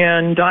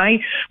 And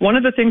one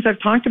of the things I've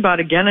talked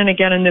about again and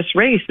again in this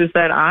race is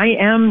that I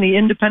am the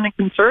independent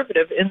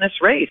conservative in this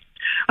race.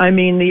 I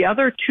mean, the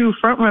other two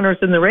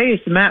frontrunners in the race,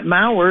 Matt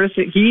Mowers,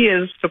 he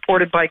is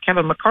supported by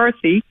Kevin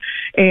McCarthy,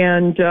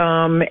 and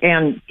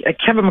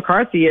Kevin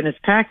McCarthy and his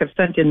PAC have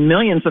sent in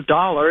millions of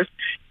dollars.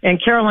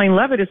 And Caroline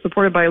Levitt is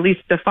supported by Elise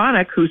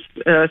Stefanik, who's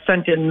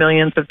sent in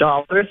millions of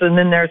dollars. And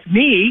then there's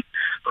me,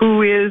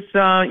 who is,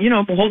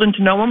 beholden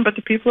to no one but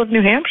the people of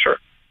New Hampshire.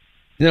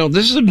 You know,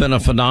 this has been a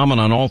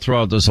phenomenon all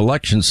throughout this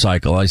election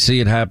cycle. I see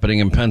it happening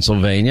in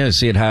Pennsylvania. I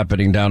see it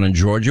happening down in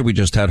Georgia. We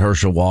just had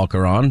Herschel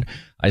Walker on.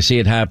 I see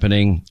it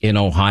happening in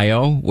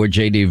Ohio, where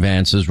J.D.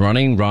 Vance is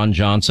running. Ron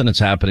Johnson, it's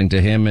happening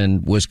to him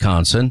in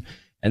Wisconsin.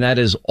 And that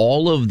is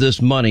all of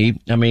this money.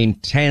 I mean,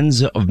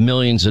 tens of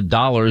millions of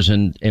dollars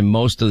in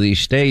most of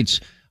these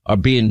states are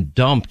being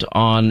dumped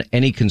on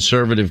any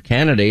conservative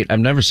candidate. I've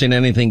never seen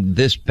anything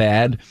this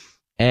bad.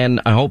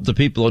 And I hope the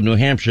people of New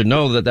Hampshire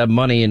know that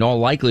money, in all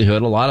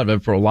likelihood, a lot of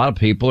it for a lot of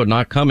people, are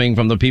not coming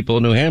from the people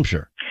of New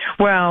Hampshire.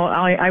 Well,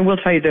 I will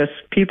tell you this.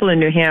 People in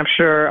New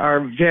Hampshire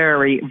are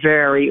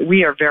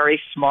we are very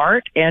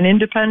smart and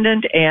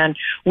independent, and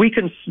we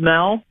can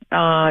smell,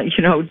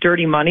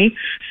 dirty money.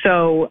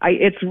 So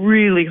it's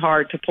really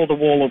hard to pull the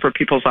wool over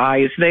people's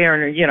eyes. We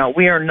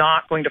are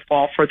not going to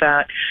fall for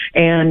that.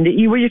 And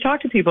when you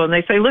talk to people and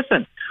they say,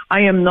 listen,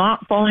 I am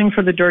not falling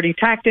for the dirty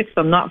tactics.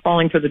 I'm not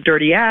falling for the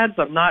dirty ads.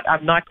 I'm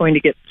not going to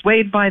get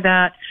swayed by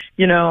that.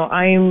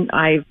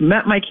 I've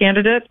met my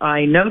candidate.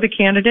 I know the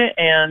candidate,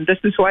 and this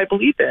is who I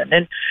believe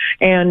in.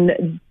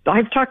 And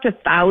I've talked to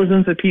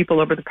thousands of people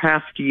over the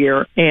past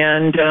year,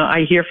 and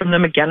I hear from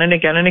them again and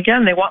again and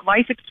again. They want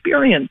life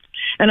experience.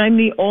 And I'm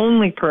the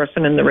only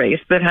person in the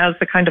race that has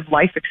the kind of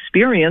life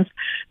experience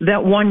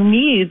that one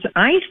needs,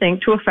 I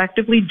think, to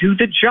effectively do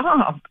the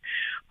job.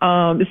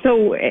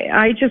 So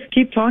I just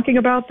keep talking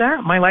about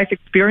that, my life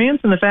experience,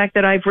 and the fact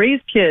that I've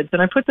raised kids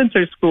and I put them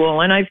through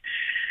school, and I've,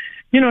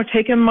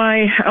 taken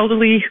my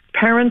elderly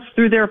parents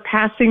through their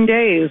passing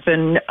days,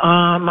 and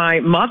my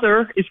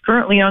mother is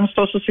currently on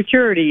Social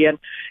Security, and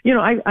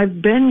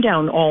I've been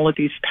down all of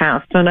these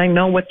paths, and I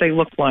know what they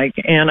look like,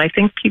 and I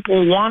think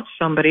people want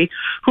somebody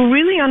who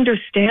really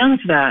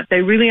understands that.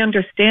 They really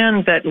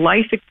understand that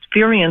life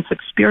experience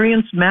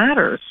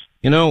matters.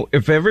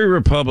 If every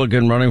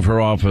Republican running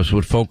for office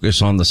would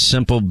focus on the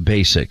simple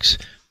basics,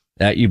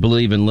 that you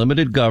believe in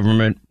limited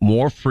government,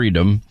 more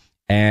freedom,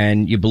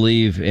 and you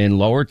believe in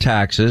lower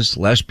taxes,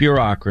 less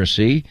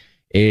bureaucracy,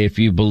 if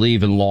you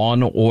believe in law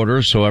and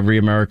order so every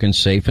American's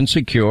safe and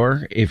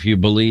secure, if you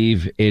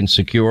believe in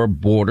secure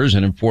borders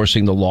and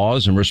enforcing the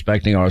laws and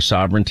respecting our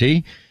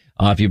sovereignty,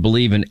 if you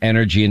believe in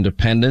energy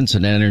independence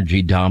and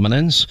energy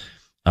dominance,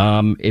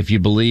 if you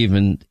believe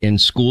in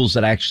schools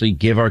that actually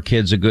give our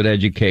kids a good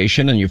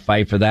education and you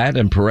fight for that,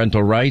 and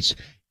parental rights,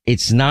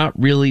 it's not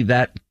really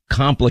that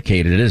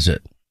complicated, is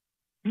it?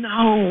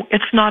 No,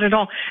 it's not at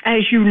all.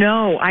 As you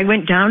know, I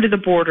went down to the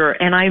border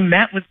and I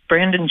met with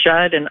Brandon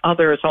Judd and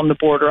others on the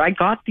border. I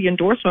got the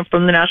endorsement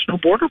from the National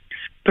Border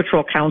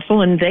Patrol Council,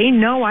 and they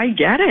know I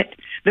get it.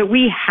 that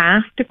we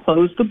have to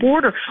close the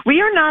border.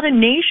 We are not a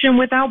nation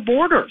without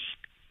borders.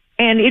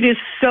 And it is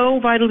so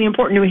vitally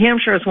important. New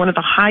Hampshire has one of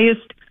the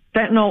highest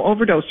fentanyl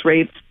overdose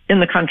rates in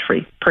the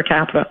country per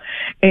capita.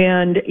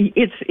 And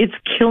it's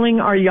killing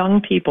our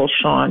young people,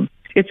 Sean.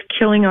 It's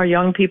killing our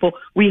young people.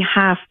 We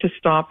have to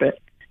stop it.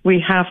 We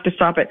have to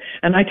stop it.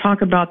 And I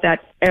talk about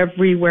that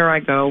everywhere I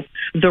go.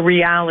 The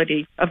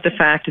reality of the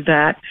fact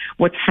that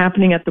what's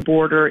happening at the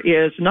border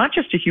is not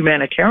just a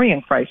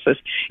humanitarian crisis.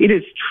 It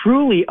is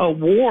truly a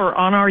war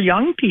on our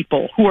young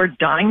people who are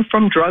dying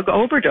from drug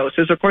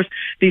overdoses. Of course,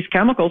 these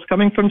chemicals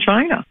coming from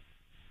China.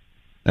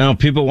 Now,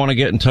 people want to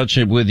get in touch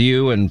with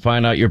you and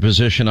find out your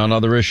position on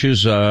other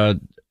issues.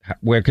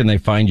 Where can they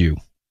find you?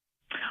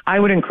 I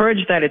would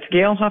encourage that. It's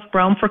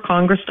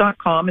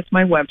GailHuffBrownForCongress.com. It's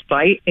my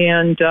website.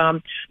 And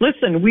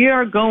listen, we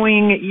are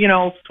going,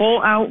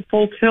 full out,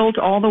 full tilt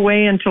all the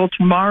way until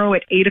tomorrow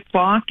at 8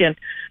 o'clock. And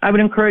I would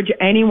encourage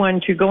anyone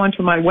to go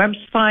onto my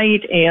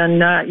website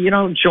and,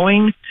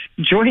 join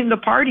the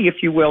party,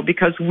 if you will,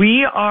 because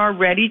we are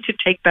ready to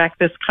take back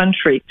this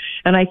country.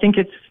 And I think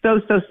it's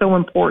so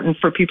important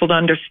for people to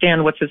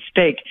understand what's at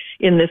stake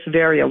in this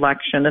very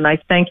election. And I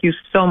thank you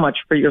so much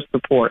for your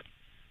support.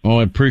 Well,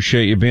 I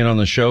appreciate you being on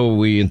the show.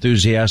 We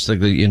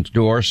enthusiastically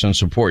endorse and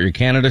support your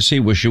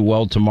candidacy. Wish you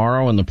well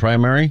tomorrow in the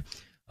primary.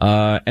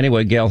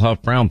 Anyway, Gail Huff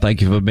Brown,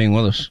 thank you for being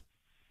with us.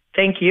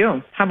 Thank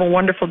you. Have a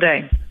wonderful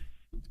day.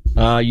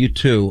 You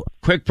too.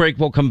 Quick break.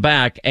 We'll come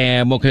back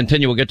and we'll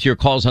continue. We'll get to your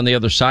calls on the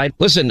other side.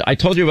 Listen, I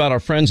told you about our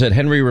friends at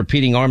Henry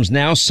Repeating Arms,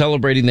 now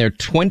celebrating their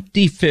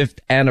 25th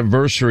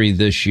anniversary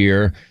this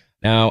year.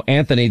 Now,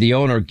 Anthony, the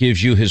owner,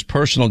 gives you his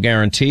personal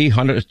guarantee,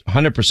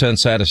 100%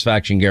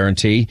 satisfaction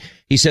guarantee.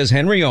 He says,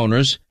 Henry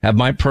owners have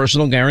my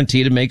personal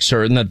guarantee to make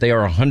certain that they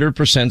are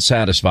 100%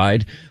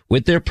 satisfied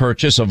with their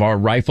purchase of our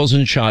rifles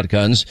and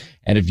shotguns.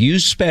 And if you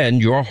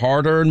spend your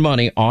hard-earned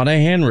money on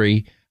a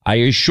Henry, I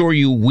assure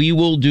you we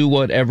will do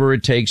whatever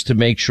it takes to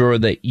make sure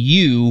that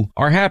you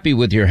are happy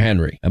with your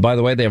Henry. And by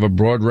the way, they have a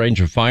broad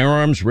range of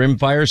firearms,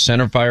 rimfire,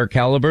 centerfire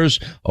calibers,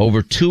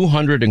 over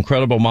 200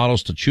 incredible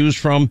models to choose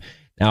from.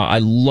 Now, I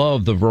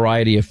love the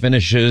variety of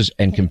finishes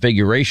and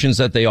configurations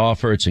that they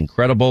offer. It's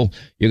incredible.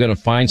 You're going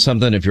to find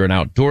something if you're an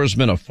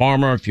outdoorsman, a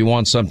farmer, if you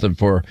want something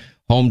for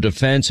home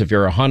defense, if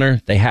you're a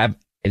hunter, they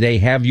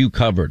have you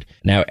covered.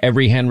 Now,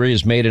 every Henry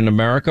is made in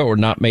America or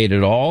not made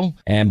at all.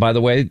 And by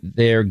the way,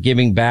 they're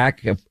giving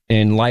back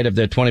in light of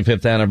their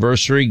 25th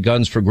anniversary,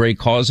 Guns for Great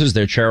Causes,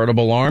 their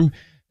charitable arm.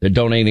 They're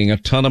donating a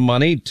ton of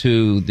money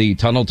to the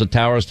Tunnel to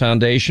Towers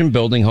Foundation,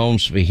 Building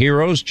Homes for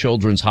Heroes,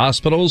 Children's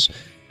Hospitals,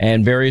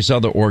 and various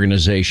other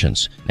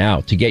organizations.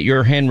 Now, to get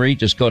your Henry,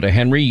 just go to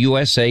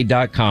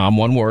henryusa.com.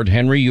 One word,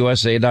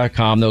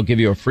 henryusa.com. They'll give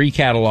you a free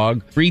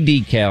catalog, free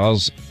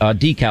decals,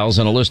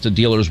 and a list of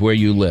dealers where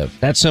you live.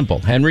 That's simple.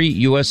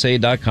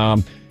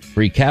 henryusa.com.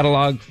 Free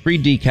catalog,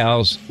 free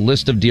decals,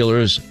 list of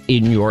dealers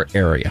in your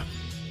area.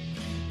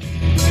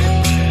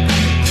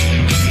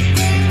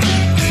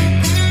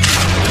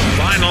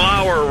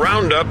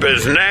 Roundup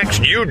is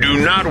next. You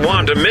do not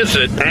want to miss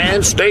it.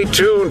 And stay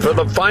tuned for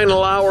the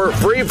final hour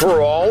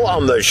free-for-all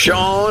on the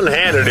Sean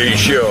Hannity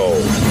Show.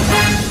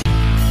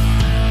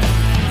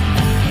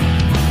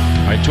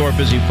 All right, to our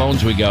busy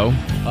phones we go.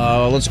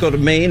 Let's go to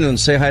Maine and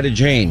say hi to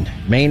Jane.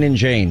 Maine and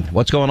Jane.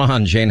 What's going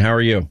on, Jane? How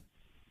are you?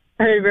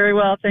 Hey, very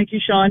well. Thank you,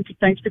 Sean.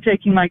 Thanks for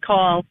taking my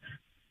call.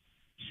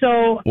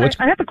 So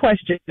I have a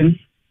question.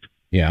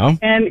 Yeah.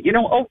 And,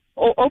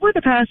 over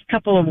the past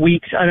couple of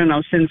weeks, I don't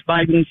know, since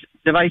Biden's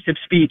divisive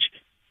speech,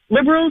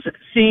 liberals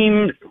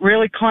seem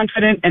really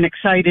confident and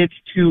excited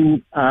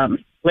to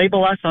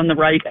label us on the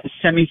right as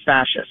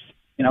semi-fascist,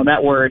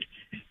 that word.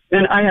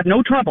 And I have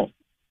no trouble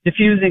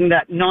diffusing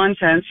that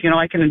nonsense.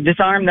 I can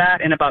disarm that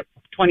in about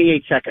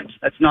 28 seconds.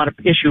 That's not an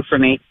issue for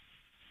me.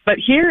 But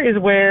here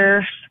is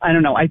where,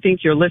 I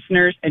think your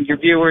listeners and your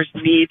viewers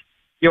need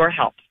your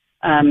help.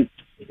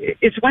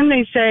 It's when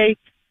they say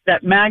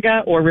that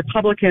MAGA or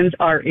Republicans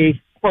are a,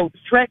 quote,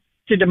 threat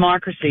to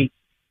democracy.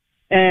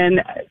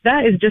 And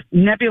that is just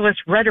nebulous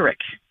rhetoric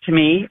to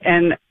me.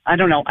 And I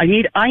don't know, I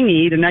need,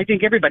 and I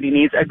think everybody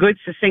needs a good,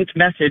 succinct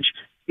message,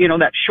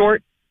 that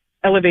short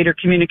elevator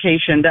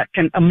communication that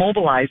can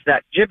immobilize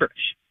that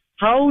gibberish.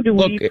 How do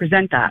we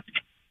present that?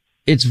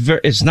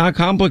 It's not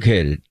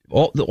complicated.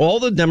 All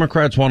the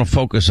Democrats want to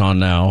focus on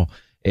now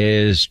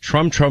is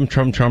Trump.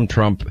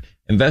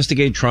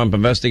 Investigate Trump,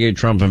 investigate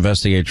Trump,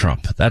 investigate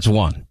Trump. That's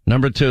one.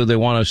 Number two, they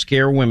want to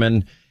scare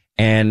women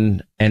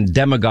and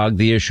demagogue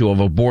the issue of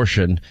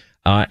abortion,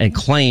 and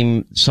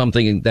claim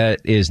something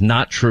that is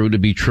not true to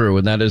be true.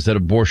 And that is that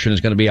abortion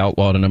is going to be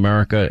outlawed in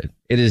America.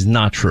 It is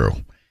not true.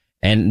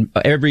 And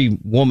every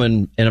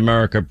woman in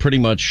America pretty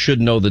much should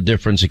know the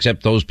difference,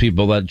 except those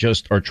people that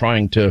just are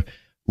trying to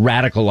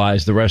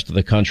radicalize the rest of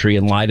the country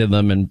and lie to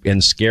them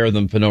and scare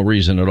them for no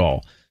reason at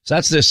all. So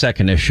that's their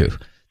second issue.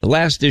 The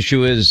last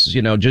issue is,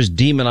 just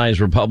demonize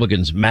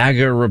Republicans,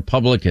 MAGA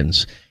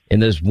Republicans, in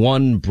this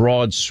one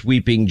broad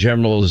sweeping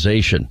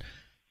generalization.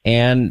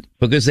 And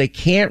because they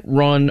can't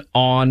run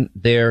on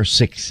their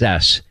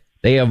success,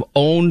 they have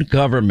owned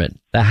government.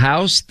 The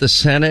House, the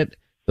Senate,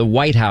 the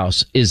White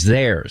House is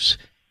theirs.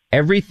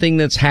 Everything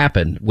that's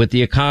happened with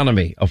the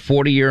economy, a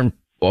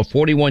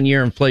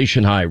 41-year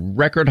inflation high,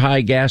 record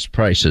high gas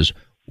prices,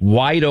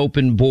 wide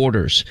open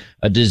borders,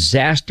 a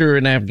disaster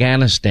in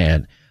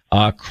Afghanistan,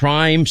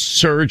 crime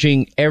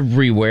surging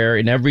everywhere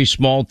in every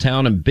small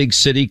town and big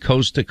city,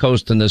 coast to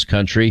coast in this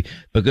country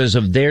because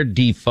of their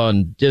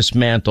defund,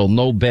 dismantle,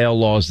 no bail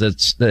laws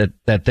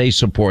that they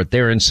support,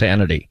 their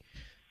insanity.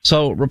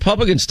 So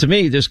Republicans, to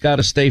me, just got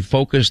to stay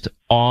focused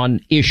on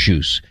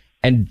issues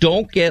and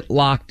don't get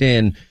locked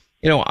in.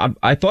 You know,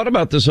 I thought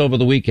about this over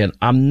the weekend.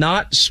 I'm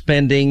not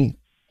spending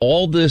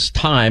all this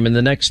time in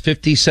the next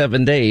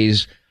 57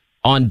 days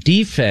on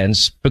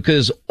defense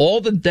because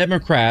all the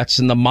Democrats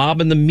and the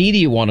mob and the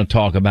media want to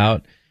talk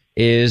about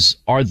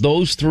are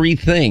those three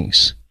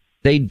things.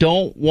 They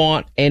don't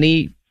want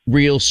any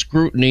real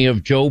scrutiny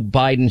of Joe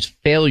Biden's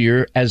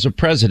failure as a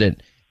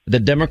president. The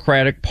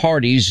Democratic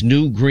Party's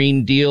new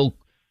Green Deal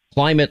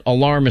climate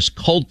alarmist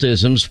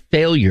cultism's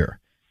failure.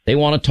 They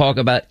want to talk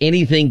about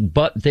anything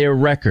but their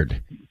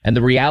record. And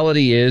the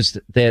reality is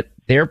that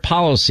their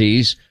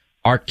policies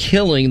are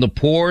killing the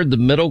poor, the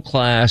middle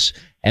class,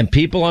 and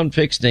people on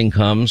fixed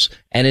incomes,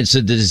 and it's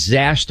a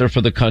disaster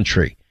for the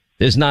country.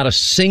 There's not a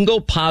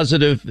single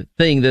positive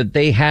thing that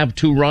they have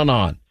to run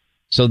on.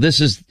 So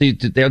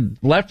they're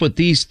left with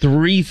these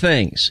three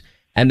things,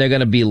 and they're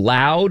going to be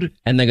loud,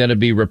 and they're going to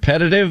be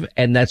repetitive,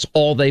 and that's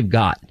all they've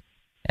got.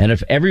 And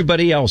if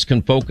everybody else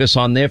can focus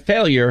on their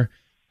failure,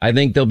 I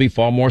think they'll be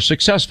far more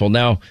successful.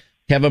 Now,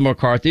 Kevin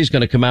McCarthy is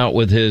going to come out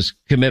with his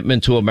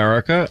commitment to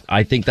America.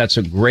 I think that's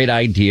a great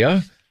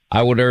idea.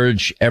 I would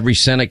urge every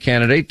Senate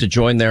candidate to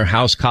join their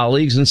House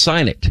colleagues and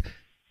sign it.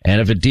 And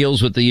if it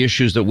deals with the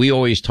issues that we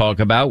always talk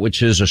about,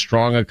 which is a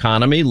strong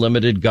economy,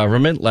 limited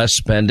government, less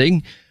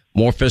spending,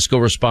 more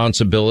fiscal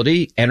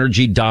responsibility,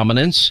 energy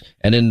dominance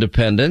and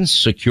independence,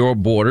 secure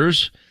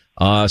borders,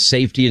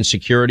 safety and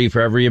security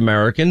for every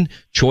American,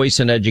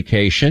 choice in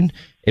education.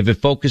 If it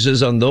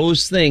focuses on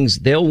those things,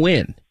 they'll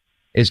win.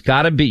 You've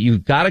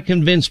got to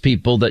convince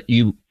people that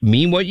you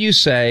mean what you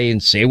say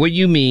and say what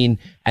you mean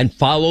and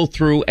follow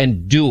through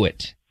and do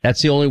it.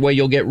 That's the only way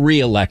you'll get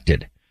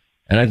reelected.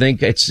 And I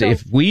think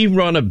if we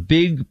run a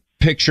big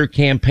picture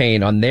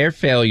campaign on their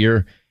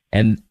failure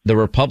and the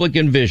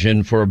Republican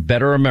vision for a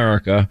better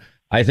America,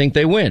 I think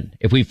they win.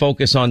 If we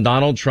focus on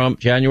Donald Trump,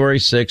 January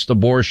 6th,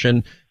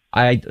 abortion,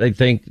 I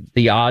think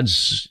the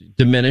odds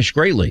diminish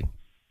greatly.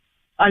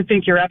 I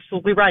think you're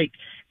absolutely right.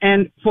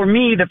 And for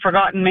me, the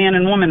forgotten man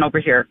and woman over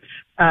here,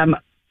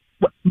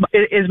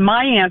 is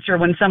my answer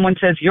when someone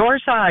says your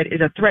side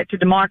is a threat to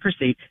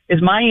democracy,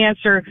 is my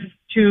answer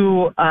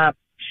to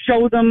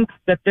show them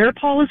that their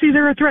policies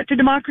are a threat to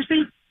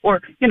democracy?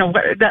 Or, you know,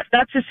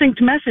 that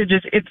succinct message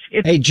is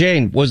it's. Hey,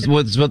 Jane, were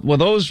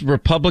those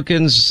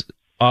Republicans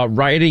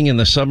rioting in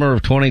the summer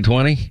of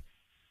 2020?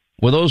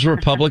 Were those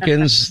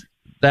Republicans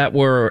that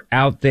were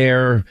out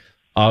there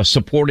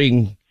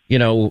supporting, you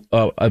know,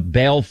 a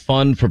bail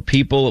fund for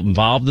people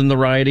involved in the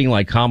rioting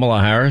like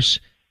Kamala Harris?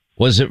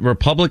 Was it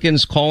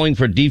Republicans calling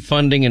for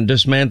defunding and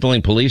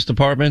dismantling police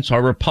departments?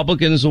 Are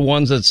Republicans the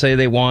ones that say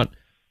they want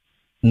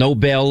no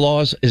bail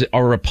laws?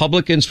 Are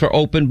Republicans for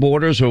open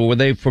borders, or were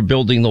they for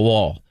building the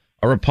wall?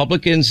 Are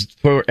Republicans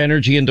for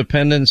energy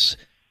independence?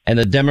 And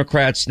the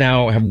Democrats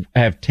now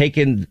have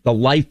taken the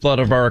lifeblood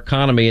of our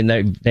economy, and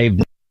they've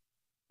been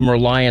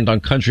reliant on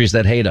countries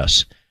that hate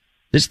us.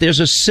 There's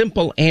a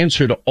simple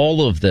answer to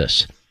all of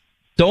this.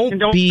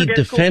 Don't be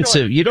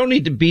defensive. You don't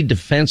need to be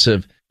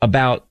defensive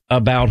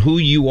about who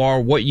you are,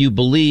 what you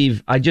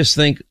believe. I just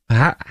think,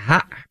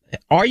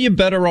 are you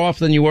better off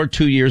than you were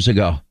 2 years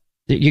ago?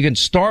 You can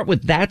start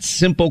with that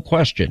simple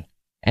question.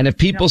 And if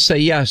people say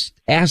yes,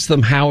 ask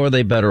them, how are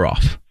they better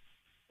off?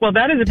 Well,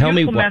 that is a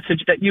beautiful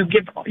message that you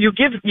give.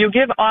 You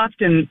give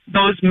often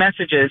those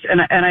messages,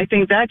 and I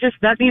think that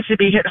needs to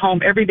be hit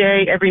home every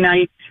day, every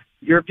night.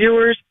 Your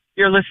viewers,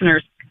 your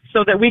listeners,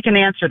 so that we can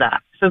answer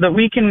that, so that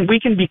we can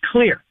be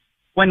clear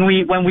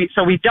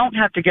so we don't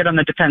have to get on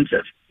the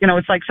defensive. You know,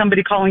 it's like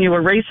somebody calling you a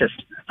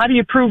racist. How do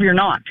you prove you're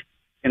not?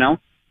 You know.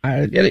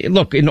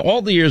 Look, in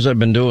all the years I've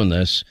been doing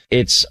this,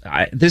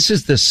 this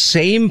is the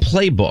same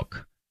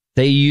playbook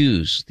they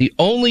use. The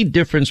only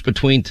difference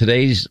between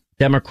today's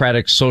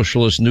Democratic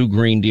Socialist New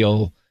Green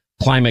Deal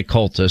climate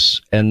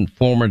cultists and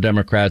former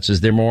Democrats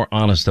is they're more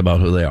honest about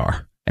who they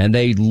are. And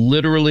they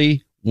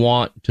literally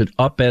want to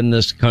upend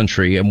this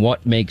country and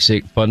what makes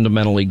it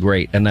fundamentally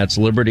great. And that's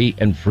liberty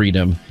and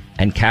freedom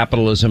and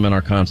capitalism in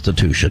our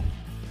Constitution.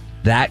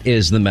 That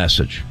is the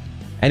message.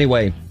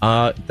 Anyway,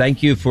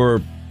 thank you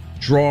for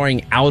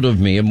drawing out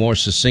of me a more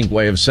succinct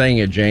way of saying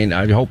it, Jane.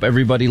 I hope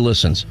everybody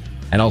listens.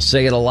 And I'll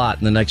say it a lot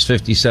in the next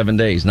 57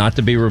 days, not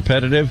to be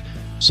repetitive,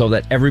 so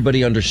that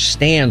everybody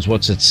understands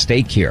what's at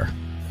stake here.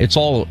 It's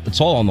all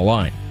on the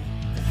line.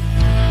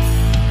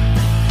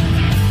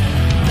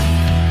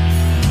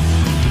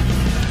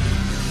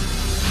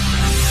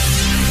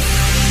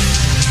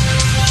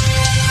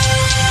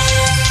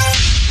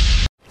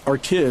 Our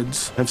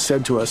kids have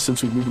said to us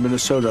since we moved to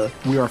Minnesota,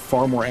 we are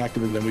far more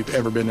active than we've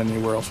ever been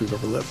anywhere else we've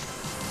ever lived.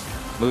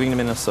 Moving to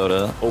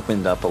Minnesota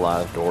opened up a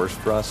lot of doors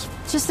for us.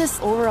 Just this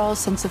overall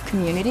sense of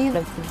community, of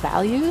the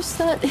values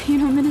that,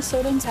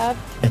 Minnesotans have.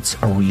 It's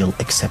a real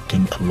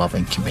accepting,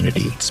 loving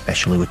community,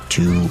 especially with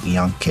 2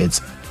 young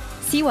kids.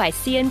 See why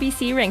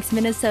CNBC ranks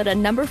Minnesota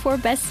number 4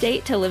 best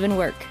state to live and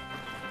work.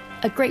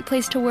 A great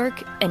place to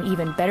work, an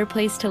even better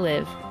place to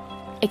live.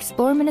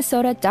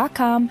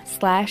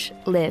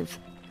 ExploreMinnesota.com/live.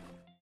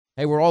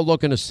 Hey, we're all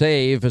looking to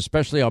save,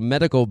 especially on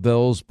medical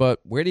bills,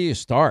 but where do you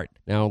start?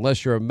 Now,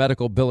 unless you're a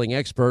medical billing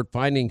expert,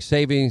 finding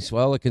savings,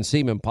 well, it can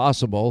seem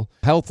impossible.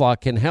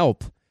 HealthLock can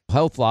help.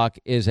 HealthLock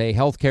is a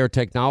healthcare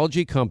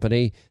technology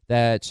company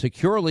that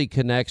securely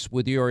connects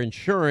with your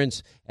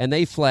insurance, and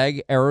they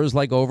flag errors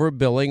like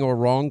overbilling or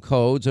wrong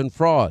codes and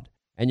fraud.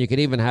 And you can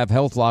even have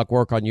HealthLock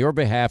work on your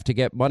behalf to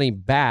get money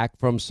back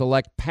from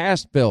select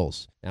past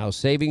bills. Now,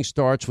 saving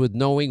starts with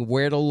knowing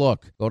where to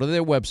look. Go to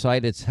their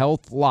website. It's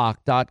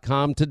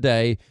healthlock.com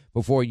today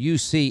before you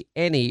see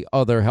any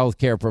other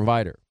healthcare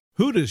provider.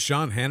 Who does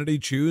Sean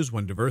Hannity choose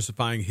when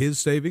diversifying his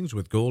savings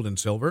with gold and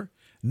silver?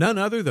 None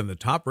other than the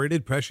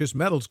top-rated precious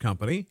metals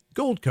company,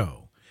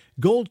 Goldco.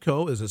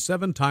 Goldco is a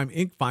 7-time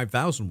Inc.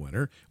 5000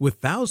 winner with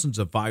thousands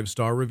of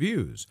 5-star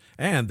reviews,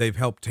 and they've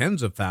helped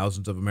tens of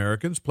thousands of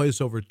Americans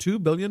place over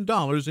 $2 billion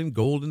in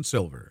gold and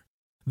silver.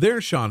 They're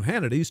Sean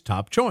Hannity's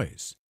top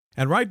choice.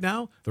 And right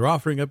now, they're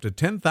offering up to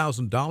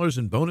 $10,000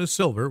 in bonus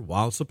silver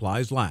while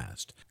supplies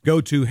last.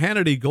 Go to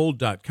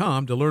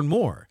HannityGold.com to learn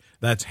more.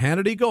 That's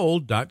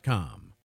HannityGold.com.